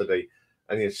Saturday,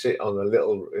 and you'd sit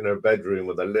in her bedroom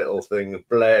with a little thing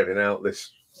blaring out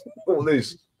all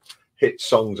these hit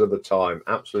songs of the time.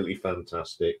 Absolutely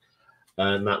fantastic.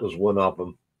 And that was one of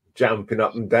them. jumping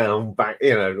up and down, back,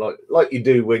 you know, like you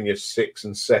do when you're 6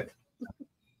 and 7.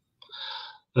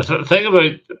 The thing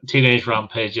about Teenage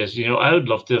Rampage is, you know, I would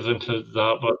love to have included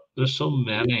that, but there's so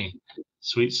many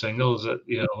sweet singles that,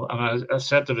 you know, and I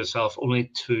said to myself,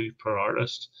 only 2 per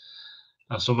artist.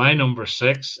 And so my number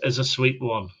 6 is a sweet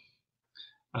one,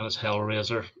 and it's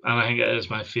Hellraiser. And I think it is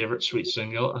my favorite sweet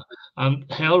single. And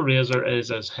Hellraiser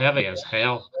is as heavy as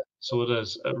hell. So it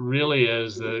is. It really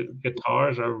is. The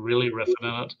guitars are really riffing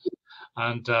in it.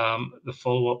 And the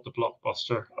follow-up, the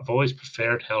Blockbuster, I've always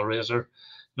preferred Hellraiser.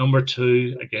 Number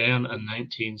 2, again, in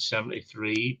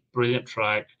 1973, brilliant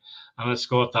track. And it's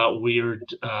got that weird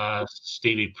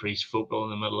Stevie Priest vocal in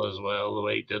the middle as well, the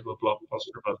way he did with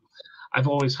Blockbuster. But I've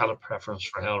always had a preference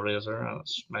for Hellraiser, and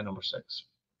it's my number 6.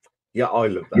 Yeah, I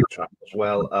love that track as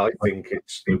well. I think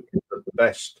it's the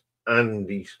best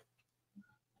Andy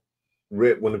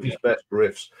one of his best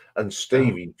riffs, and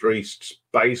Stevie Priest's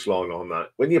bass line on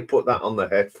that. When you put that on the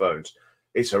headphones,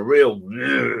 it's a real.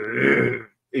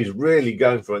 He's really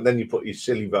going for it, and then you put your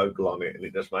silly vocal on it, and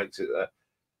it just makes it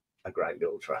a great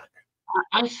little track.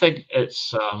 I think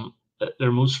it's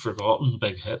their most forgotten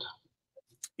big hit.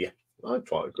 Yeah, I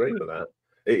quite agree with that.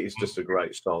 It is just a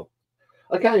great song.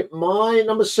 Okay, my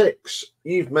number 6.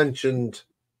 You've mentioned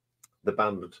the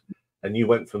band, and you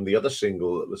went from the other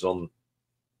single that was on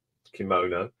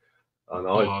Kimono, and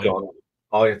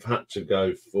I've had to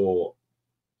go for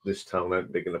This Town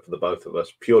Ain't Big Enough for the Both of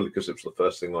Us, purely because it was the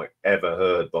first thing I ever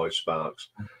heard by Sparks.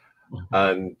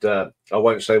 And I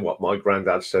won't say what my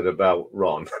granddad said about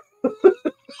Ron.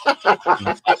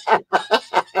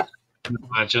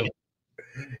 Imagine.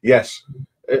 Yes.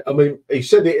 I mean, he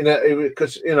said it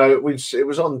because, you know, it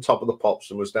was on Top of the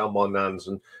Pops and was down my nan's,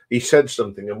 and he said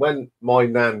something, and when my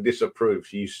nan disapproved,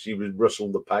 she would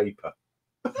rustle the paper.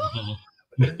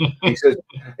 He said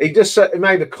he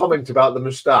made a comment about the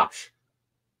moustache.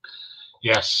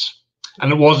 Yes,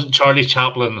 and it wasn't Charlie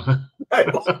Chaplin.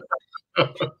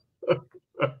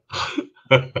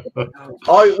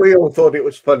 We all thought it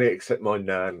was funny except my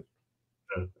nan.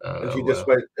 And she just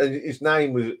went. And his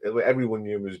name was. Everyone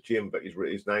knew him as Jim, but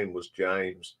his name was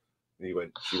James. And she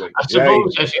went. I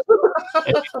suppose if you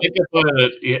think about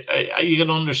it, you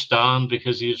can understand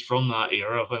because he was from that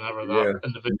era whenever that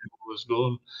individual was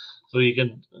going, so you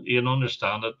can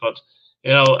understand it. But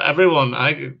you know, everyone,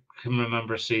 I can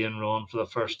remember seeing Ron for the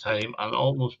first time and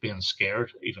almost being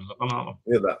scared, even looking at him.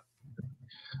 Yeah, that.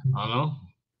 I know.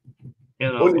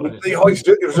 You know, well, it was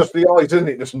just the eyes, isn't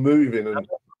it? Just moving and.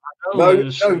 No.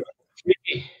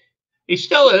 He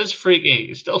still is freaky.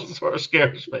 He still sort of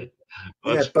scares me.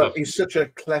 But he's such a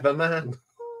clever man.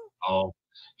 Oh,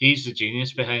 he's the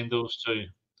genius behind those 2.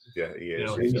 Yeah, he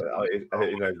is. You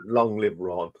know, long live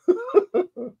Ron.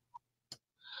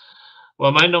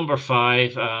 Well, my number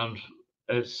 5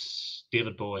 is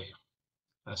David Bowie,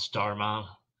 Starman,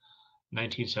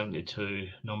 1972,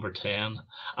 number 10.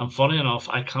 And funny enough,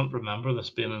 I can't remember this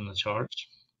being in the charts.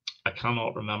 I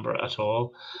cannot remember it at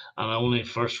all. And I only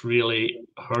first really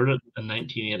heard it in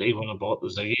 1980 when I bought the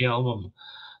Ziggy album.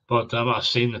 But I've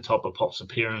seen the Top of Pops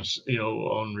appearance, you know,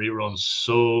 on reruns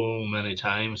so many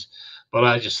times. But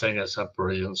I just think it's a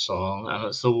brilliant song. And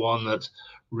it's the one that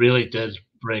really did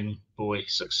bring Bowie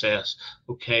success.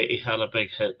 Okay, he had a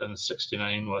big hit in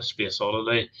 '69 with Space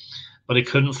Oddity, but he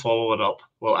couldn't follow it up.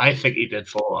 Well, I think he did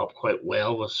follow up quite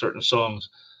well with certain songs.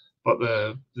 But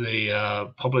the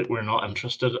public were not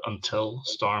interested until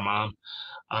Starman,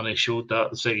 and he showed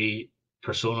that Ziggy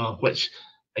persona, which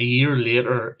a year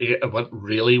later it went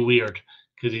really weird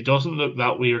because he doesn't look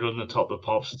that weird on the Top of the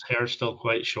Pops. His hair's still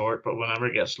quite short, but whenever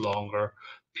it gets longer,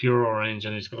 pure orange,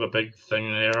 and he's got a big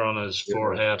thing there on his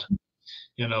forehead,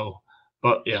 you know.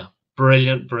 But yeah,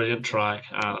 brilliant track,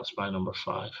 and it's my number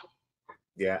 5.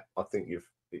 Yeah, I think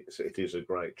it is a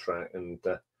great track, and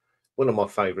one of my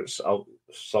favourite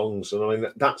songs, and I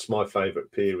mean that's my favourite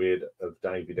period of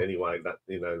David anyway. That,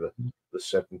 you know, the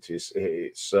 70s.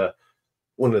 It's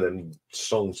one of them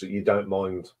songs that you don't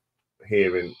mind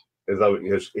hearing, although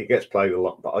it gets played a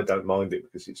lot, but I don't mind it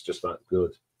because it's just that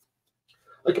good.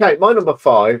 Okay, my number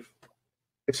 5.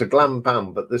 It's a glam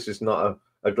band, but this is not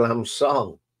a glam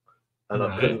song, and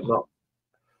I couldn't not.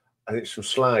 And it's from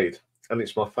Slade, and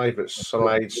it's my favourite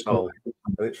Slade song,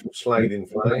 and it's from Slade in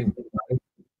Flame.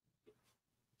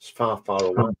 It's Far, Far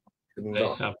Away.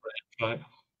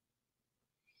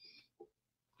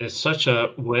 It's such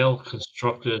a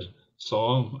well-constructed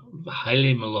song,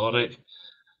 highly melodic,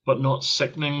 but not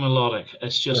sickening melodic.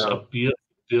 It's just a beautiful,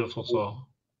 beautiful song.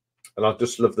 And I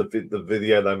just love the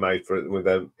video they made for it with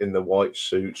them in the white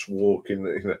suits walking.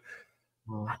 You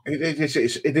know,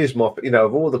 it is my, you know,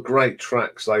 of all the great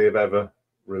tracks they have ever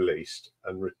released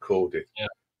and recorded.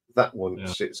 That one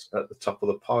sits at the top of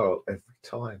the pile every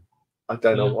time. I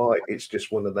don't know why. It's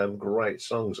just one of them great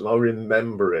songs, and I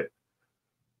remember it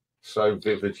so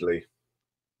vividly.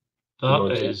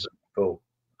 That is cool.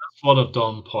 That's one of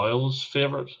Don Poyle's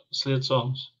favourite Slade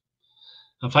songs.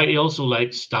 In fact, he also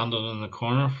likes Standing in the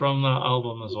Corner from that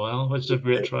album as well, which is a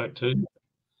great track too.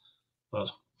 But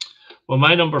well,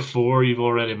 my number 4 you've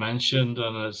already mentioned,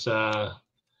 and it's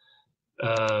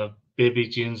Baby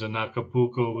Jeans in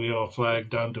Acapulco, we all flag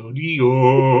down to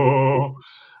Rio.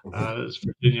 And it's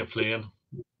Virginia Plain,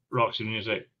 Roxy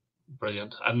Music,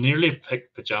 brilliant. I nearly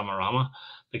picked Pajamarama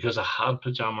because I had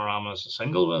Pajamarama as a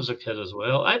single as a kid as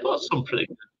well. I bought some pretty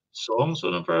good songs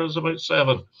whenever I was about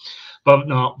 7. But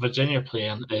no, Virginia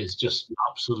Plain is just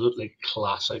absolutely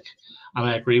classic. And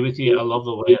I agree with you. I love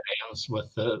the way it ends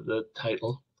with the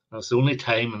title. That's the only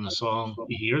time in the song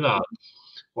you hear that.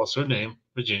 What's her name?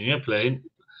 Virginia Plain.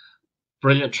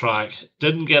 Brilliant track.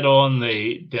 Didn't get on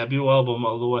the debut album,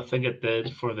 although I think it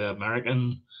did for the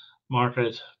American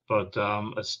market. But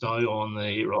it's now on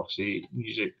the Roxy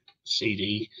Music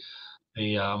CD,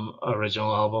 the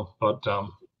original album. But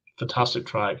fantastic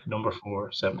track, number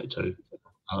 4, 72. And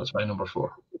that's my number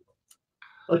 4.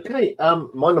 Okay,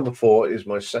 my number 4 is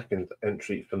my second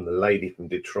entry from the lady from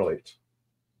Detroit.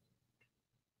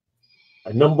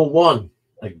 And number 1,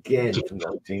 again from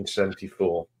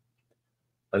 1974.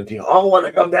 And you all want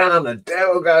to come down on the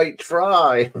Tailgate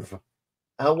Drive.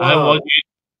 I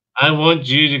want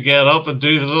you to get up and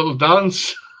do the little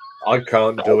dance. I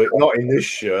can't do it, not in this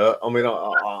shirt. I mean,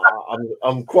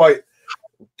 I'm quite,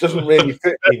 doesn't really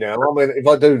fit me now. I mean, if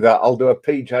I do that, I'll do a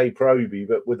PJ Proby,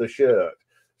 but with a shirt.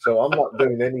 So I'm not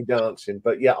doing any dancing.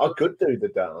 But yeah, I could do the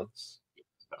dance.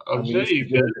 I'm sure you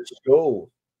could. At school.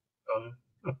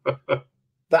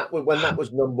 When that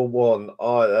was number 1,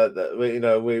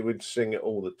 we would sing it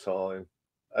all the time.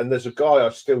 And there's a guy I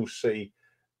still see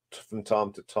from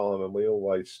time to time, and we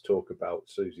always talk about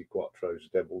Susie Quattro's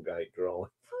Devilgate Drive.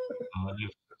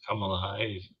 Come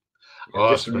alive.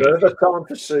 Just another time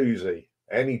for Susie.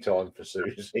 Any time for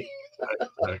Susie.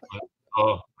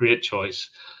 Oh, great choice.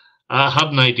 I had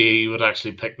an idea you would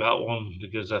actually pick that one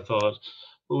because I thought,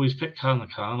 oh, he's picked Can the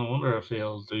Can. I wonder if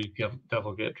he'll do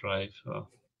Devilgate Drive.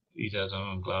 He did, and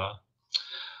I'm glad.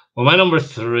 Well, my number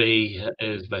 3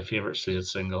 is my favourite Slade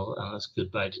single, and it's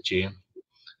Goodbye to Jane.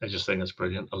 I just think it's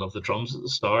brilliant. I love the drums at the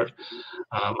start.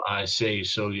 I say you're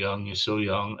so young, you're so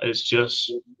young. It's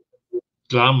just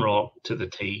glam rock to the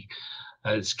T.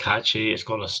 It's catchy. It's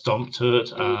got a stomp to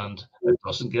it, and it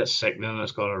doesn't get sickening.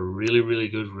 It's got a really, really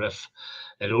good riff.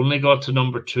 It only got to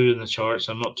number 2 in the charts.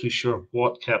 I'm not too sure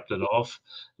what kept it off.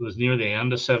 It was near the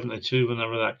end of 72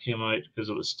 whenever that came out because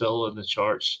it was still in the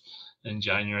charts in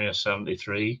January of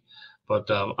 73. But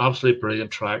absolutely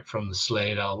brilliant track from the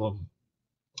Slade album.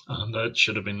 And it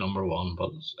should have been number 1,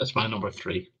 but it's my number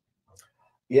 3.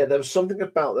 Yeah, there was something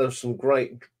about, there were some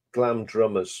great glam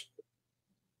drummers.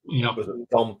 Yeah. Was it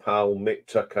Don Powell, Mick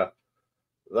Tucker?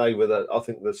 They were, I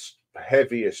think, the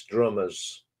heaviest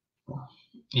drummers.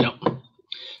 Yeah.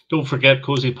 Don't forget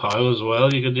Cozy Powell as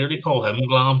well. You could nearly call him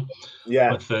glam.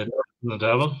 Yeah. With the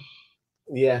devil.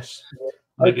 Yes.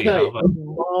 Maybe okay.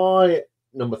 My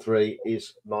number 3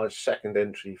 is my second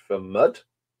entry for Mud.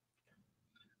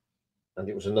 And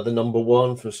it was another number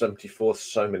 1 from 74.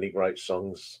 So many great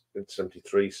songs in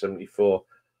 73, 74.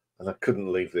 And I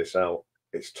couldn't leave this out.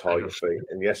 It's Tiger Feet.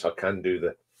 And yes, I can do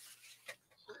the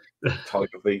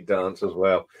Tiger Feet dance as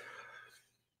well.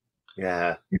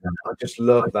 Yeah. I just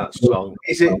love that song.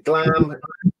 Is it glam?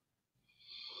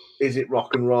 Is it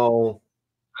rock and roll?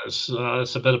 It's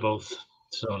a bit of both.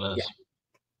 So it is.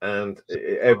 Yeah. And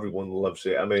everyone loves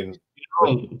it. I mean,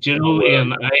 do you know,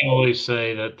 Ian, I always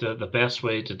say that the best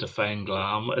way to define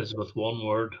glam is with one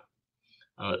word,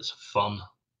 and it's fun.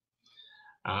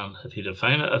 And if you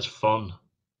define it as fun,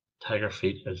 Tiger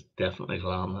Feet is definitely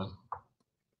glam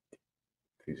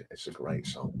then. It's a great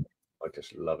song. I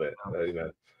just love it. You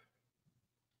know,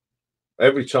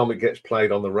 every time it gets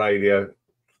played on the radio.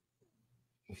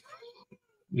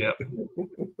 Yeah.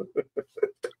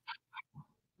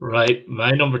 Right,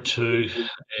 my number 2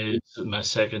 is my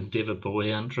second David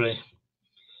Bowie entry.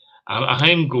 And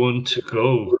I'm going to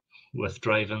go with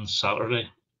Drive-In Saturday.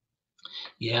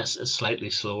 Yes, it's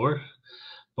slightly slower,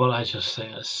 but I just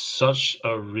think it's such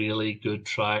a really good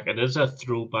track. It is a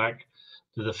throwback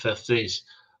to the 50s,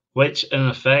 which in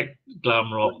effect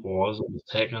glam rock was. It was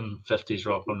taking 50s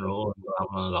rock and roll and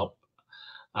glamming it up.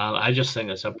 And I just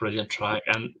think it's a brilliant track.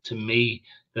 And to me,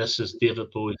 this is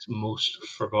David Bowie's most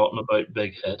forgotten about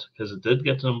big hit because it did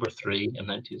get to number 3 in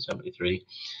 1973.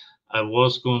 I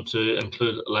was going to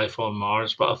include Life on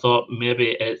Mars, but I thought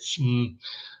maybe it's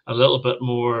a little bit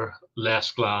more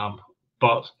less glam.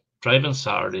 But Driving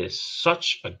Saturday is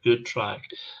such a good track.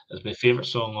 It's my favourite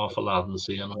song off Aladdin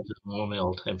Sane, which is one of my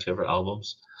all-time favourite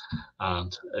albums,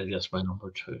 and I guess my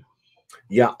number 2.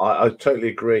 Yeah, I totally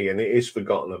agree, and it is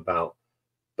forgotten about.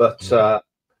 But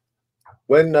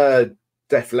when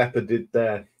Def Leppard did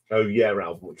their Oh Yeah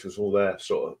album, which was all their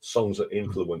sort of songs that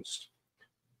influenced,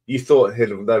 you thought they'd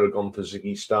have gone for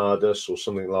Ziggy Stardust or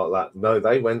something like that. No,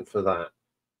 they went for that.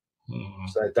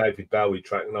 It's their David Bowie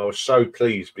track, and I was so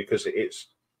pleased because it's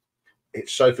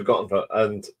so forgotten.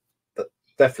 And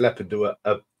Def Leppard do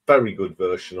a very good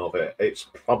version of it. It's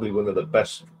probably one of the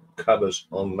best covers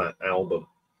on that album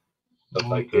that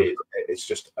they did. It's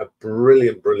just a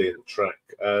brilliant, brilliant track,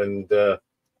 and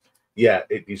yeah,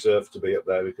 it deserves to be up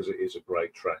there because it is a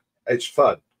great track. It's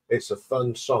fun. It's a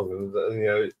fun song, and you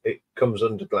know it comes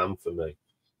under glam for me.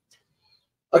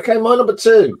 Okay, my number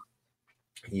 2.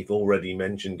 You've already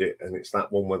mentioned it, and it's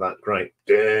that one with that great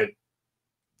it.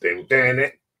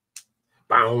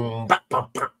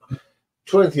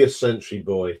 20th Century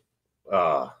Boy.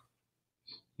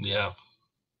 Yeah.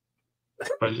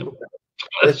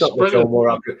 There's not much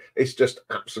more. It's just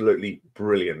absolutely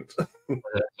brilliant. It's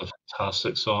a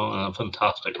fantastic song and a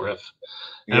fantastic riff.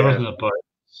 Yeah. Everything about it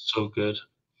is so good.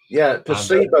 Yeah,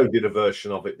 Placebo did a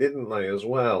version of it, didn't they, as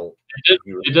well?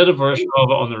 They did a version of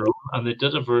it on their own, and they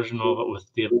did a version of it with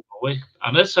David Bowie,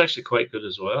 and it's actually quite good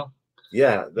as well.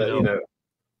 Yeah, you know,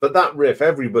 but that riff,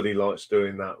 everybody likes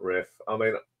doing that riff. I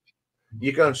mean,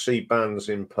 you go and see bands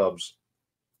in pubs,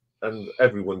 and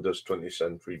everyone does 20th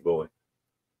Century Boy.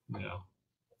 Yeah.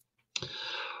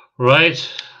 Right,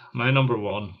 my number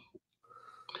 1.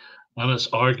 And it's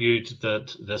argued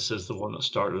that this is the one that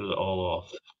started it all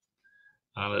off.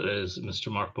 And it is Mr.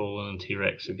 Mark Bolan and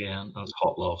T-Rex again, and it's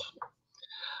Hot Love.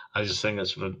 I just think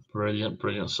it's a brilliant,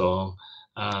 brilliant song.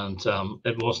 And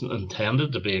it wasn't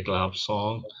intended to be a glam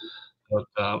song, but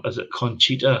is it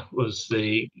Conchita was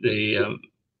the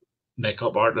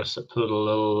makeup artist that put a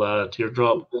little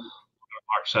teardrop on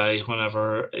Mark's eye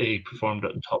whenever he performed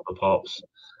it on Top of the Pops.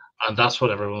 And that's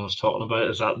what everyone was talking about,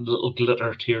 is that little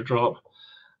glitter teardrop.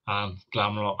 And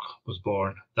Glam Rock was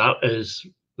born. That is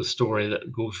the story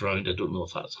that goes around. I don't know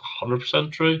if that's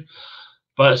 100% true,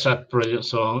 but it's a brilliant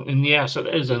song. And yes, it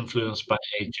is influenced by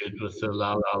Hey Jude with the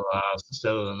la la la's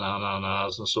instead of the na na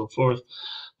na's and so forth.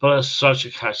 But it's such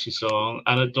a catchy song,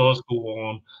 and it does go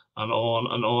on and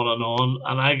on and on and on.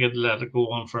 And I could let it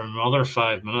go on for another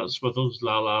 5 minutes with those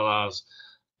la la la's.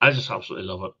 I just absolutely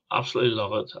love it. Absolutely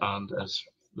love it. And it's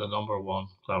the number 1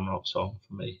 glam rock song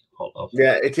for me. Hot Love.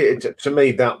 Yeah, it to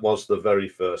me that was the very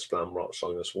first glam rock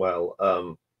song as well.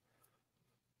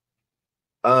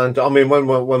 And I mean,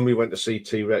 when we went to see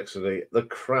T-Rex, the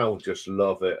crowd just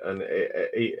love it, and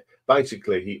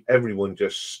everyone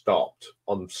just stopped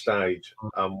on stage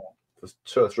for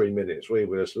 2 or 3 minutes. We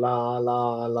were just la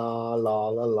la la la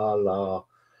la la la,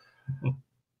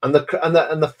 and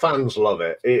the fans love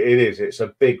it. It's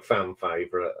a big fan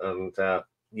favorite, and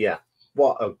yeah,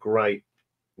 what a great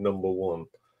number 1.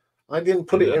 I didn't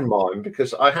put it in mine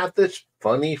because I had this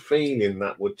funny feeling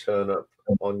that would turn up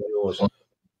on yours.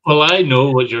 Well, I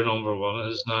know what your number 1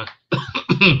 is now.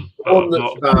 One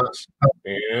that starts.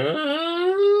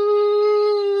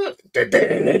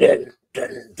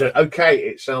 Okay,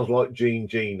 it sounds like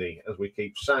Genie, as we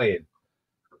keep saying.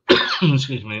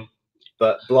 Excuse me.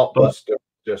 But Blockbuster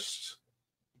just.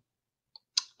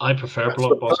 I prefer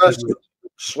Blockbuster. The first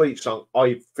sweet song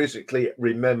I physically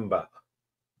remember.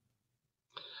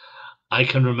 I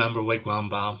can remember Wigwam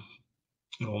Bam,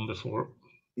 the one before.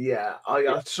 Yeah,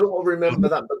 I sort of remember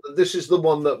that, but this is the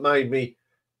one that made me,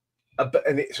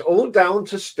 and it's all down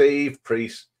to Steve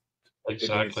Priest.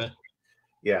 Exactly.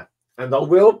 Yeah, and I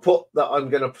will put that. I'm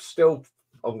going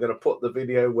to put the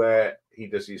video where he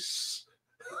does his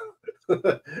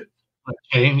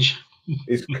change.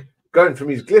 He's going from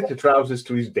his glitter trousers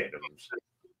to his denims.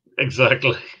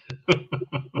 Exactly.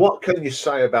 What can you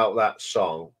say about that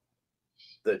song?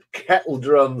 The kettle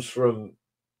drums from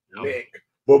Nick,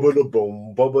 bubba da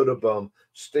bum, bubba da bum.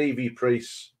 Stevie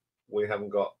Priest, we haven't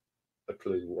got a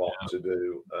clue what to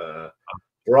do.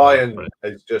 Brian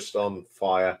is just on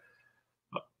fire.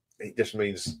 It just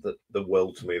means the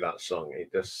world to me, that song.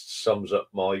 It just sums up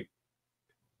my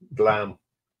glam.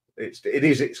 It's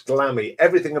glammy.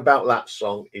 Everything about that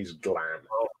song is glam.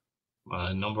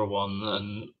 Number 1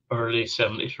 in early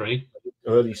 73.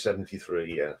 Early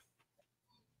 73, yeah.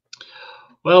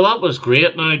 Well, that was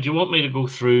great. Now, do you want me to go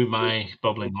through my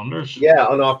bubbling unders? Yeah,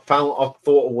 and I thought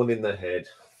of one in the head.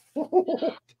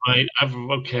 Right,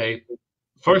 okay.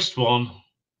 First one,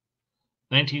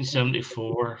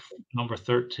 1974, number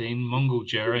 13, Mungo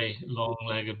Jerry,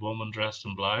 long-legged woman dressed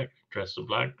in black, dressed in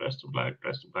black, dressed in black,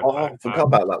 dressed in black. Oh, black, I forgot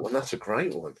about that one. That's a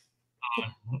great one.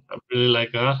 I really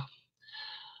like that.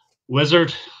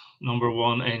 Wizard, number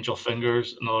 1, Angel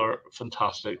Fingers, another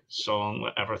fantastic song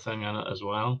with everything in it as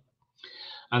well.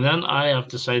 And then I have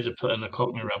decided to put in a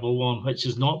Cockney Rebel one, which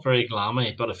is not very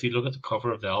glammy, but if you look at the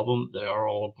cover of the album, they are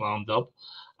all glammed up.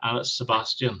 And it's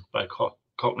Sebastian by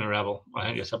Cockney Rebel. I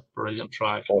think it's a brilliant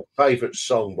track. My favourite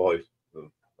song by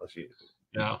them.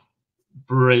 Yeah,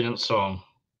 brilliant song.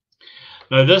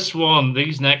 Now this one,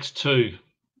 these next two,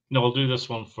 no, I'll do this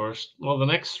one first. Well, the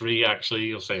next three actually,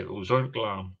 you'll say those aren't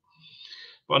glam.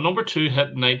 But number 2 hit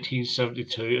in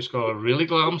 1972. It's got a really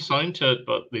glam sound to it,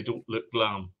 but they don't look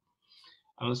glam.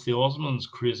 And it's the Osmonds'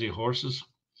 Crazy Horses.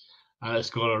 And it's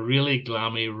got a really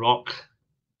glammy rock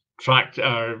track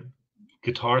or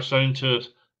guitar sound to it.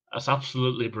 It's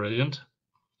absolutely brilliant.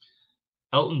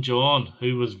 Elton John,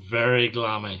 who was very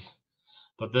glammy,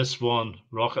 but this one,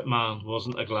 Rocket Man,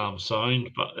 wasn't a glam sound,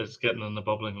 but it's getting in the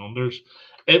bubbling unders.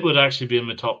 It would actually be in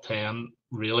my top 10,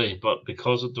 really, but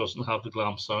because it doesn't have the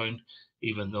glam sound,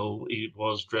 even though he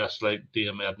was dressed like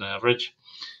DM Ed Average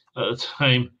at the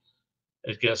time,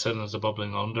 it gets in as a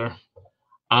bubbling under.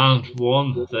 And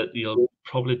one that you'll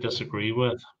probably disagree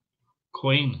with,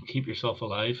 Queen, Keep Yourself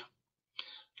Alive,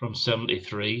 from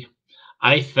 73.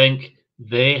 I think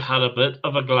they had a bit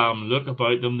of a glam look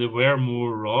about them. They were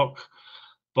more rock,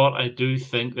 but I do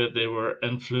think that they were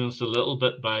influenced a little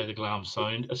bit by the glam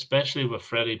sound, especially with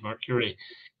Freddie Mercury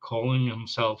calling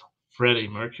himself Freddie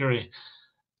Mercury.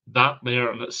 That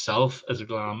there in itself is a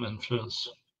glam influence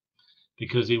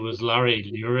because he was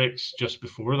Larry Lyrics just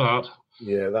before that.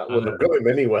 Yeah, that wouldn't have got him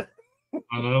anywhere.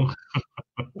 I know.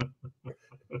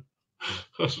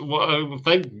 Well,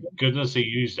 thank goodness he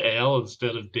used L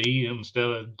instead of D instead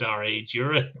of Larry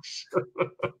Lyrics.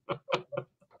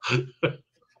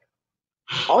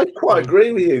 I quite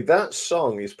agree with you. That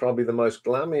song is probably the most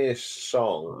glammiest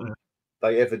song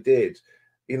they ever did.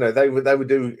 You know, they would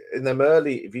do in them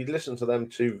early. If you listen to them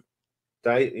to,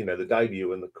 the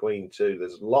debut and the Queen too.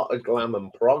 There's a lot of glam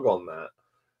and prog on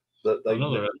that they.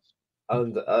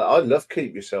 And I love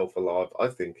Keep Yourself Alive. I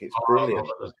think it's brilliant.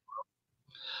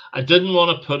 I didn't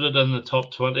want to put it in the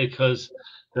top 20 because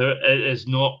it is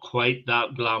not quite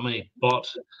that glammy, but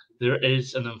there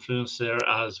is an influence there,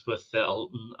 as with the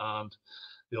Elton and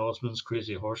the Osmonds'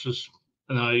 Crazy Horses.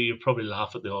 Now, you probably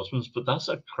laugh at the Osmonds, but that's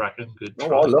a cracking good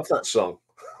track. Oh, I love that song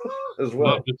as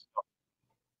well. No,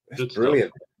 it's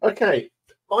brilliant. Stuff. Okay,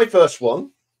 my first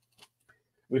one.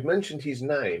 We've mentioned his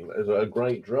name as a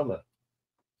great drummer.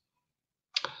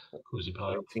 Cozy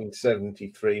Powell.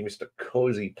 1973, Mr.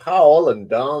 Cozy Powell and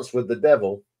Dance with the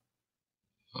Devil.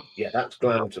 Yeah, that's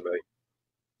glam to me.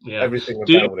 Yeah, everything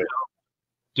about it.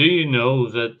 Do you know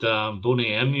that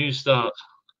Boney M used that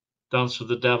Dance with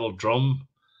the Devil drum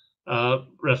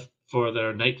riff for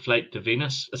their Night Flight to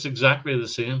Venus? It's exactly the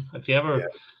same. Have you ever?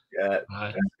 Yeah,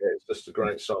 it's just a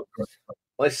great song.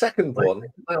 My second one.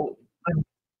 Now,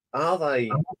 are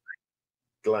they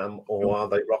glam or are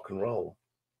they rock and roll?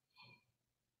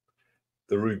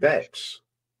 The Rubettes.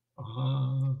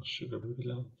 Sugar Baby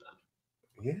Love.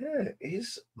 Yeah,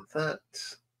 is that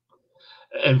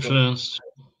influenced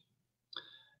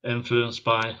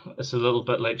by? It's a little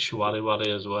bit like Shwadi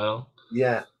Wadi as well.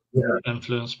 Yeah,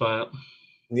 influenced by it.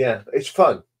 Yeah, it's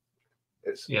fun.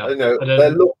 It's yeah. I know their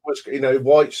look was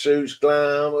white suits,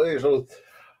 glam.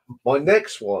 My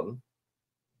next one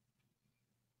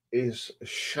is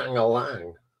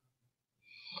Shang-a-Lang.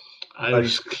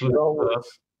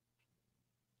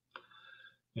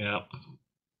 Yeah,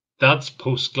 that's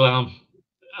post glam,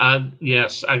 and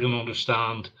yes, I can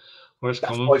understand where it's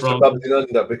coming from. Bubbling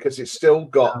under because it's still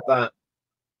got that.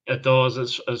 It does.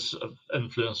 It's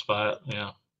influenced by it.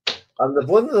 Yeah. And the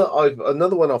one that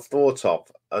another one I've thought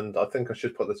of, and I think I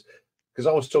should put this because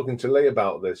I was talking to Lee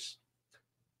about this.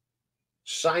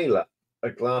 Sailor, a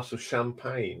glass of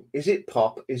champagne. Is it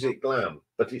pop? Is it glam?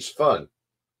 But it's fun.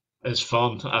 It's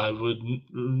fun. I would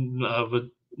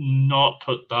not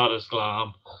put that as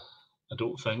glam. I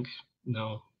don't think.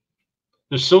 No.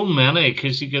 There's so many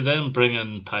because you could then bring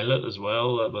in Pilot as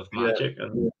well with Magic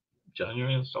and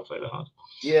January and stuff like that.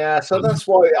 Yeah, so that's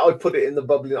why I put it in the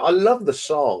bubbling. I love the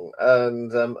song,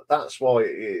 and that's why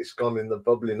it's gone in the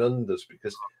bubbling unders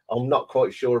because I'm not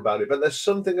quite sure about it. But there's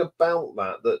something about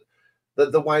that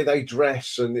the way they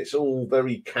dress and it's all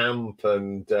very camp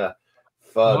and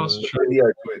fun. The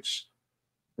video, it's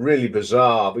really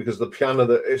bizarre because the piano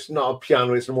it's not a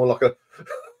piano; it's more like a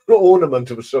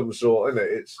ornament of some sort, isn't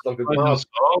it? It's like a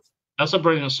that's a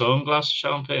brilliant song, Glass of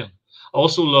Champagne.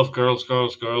 Also love Girls,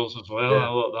 Girls, Girls as well. Yeah. I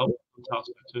love that.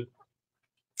 fantastic too.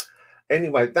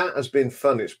 Anyway, that has been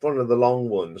fun. It's one of the long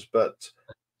ones, but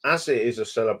as it is a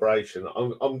celebration,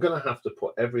 I'm going to have to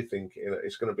put everything in it.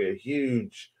 It's going to be a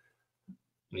huge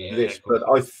list, but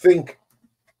I think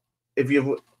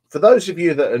for those of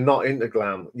you that are not into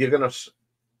glam, there's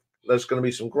going to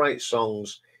be some great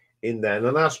songs in there,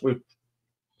 and as with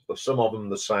some of them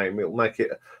the same, it'll make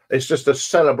it's just a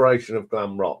celebration of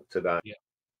glam rock today. Yeah.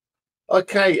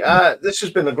 Okay, this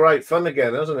has been a great fun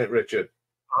again, hasn't it, Richard?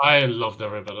 I loved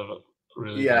every bit of it.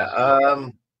 Really. Yeah.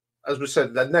 As we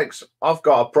said, I've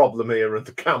got a problem here with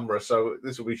the camera, so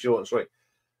this will be short and sweet.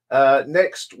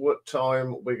 Next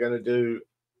time we're going to do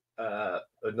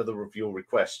another review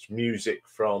request, music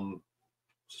from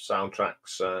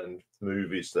soundtracks and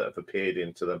movies that have appeared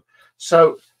into them.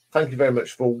 So thank you very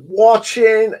much for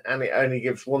watching, and it only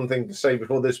gives one thing to say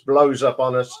before this blows up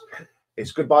on us.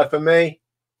 It's goodbye for me.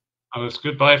 And it's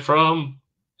goodbye from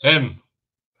him.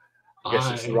 I guess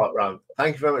it's the right round.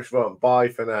 Thank you very much for bye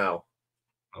for now.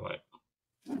 Bye-bye.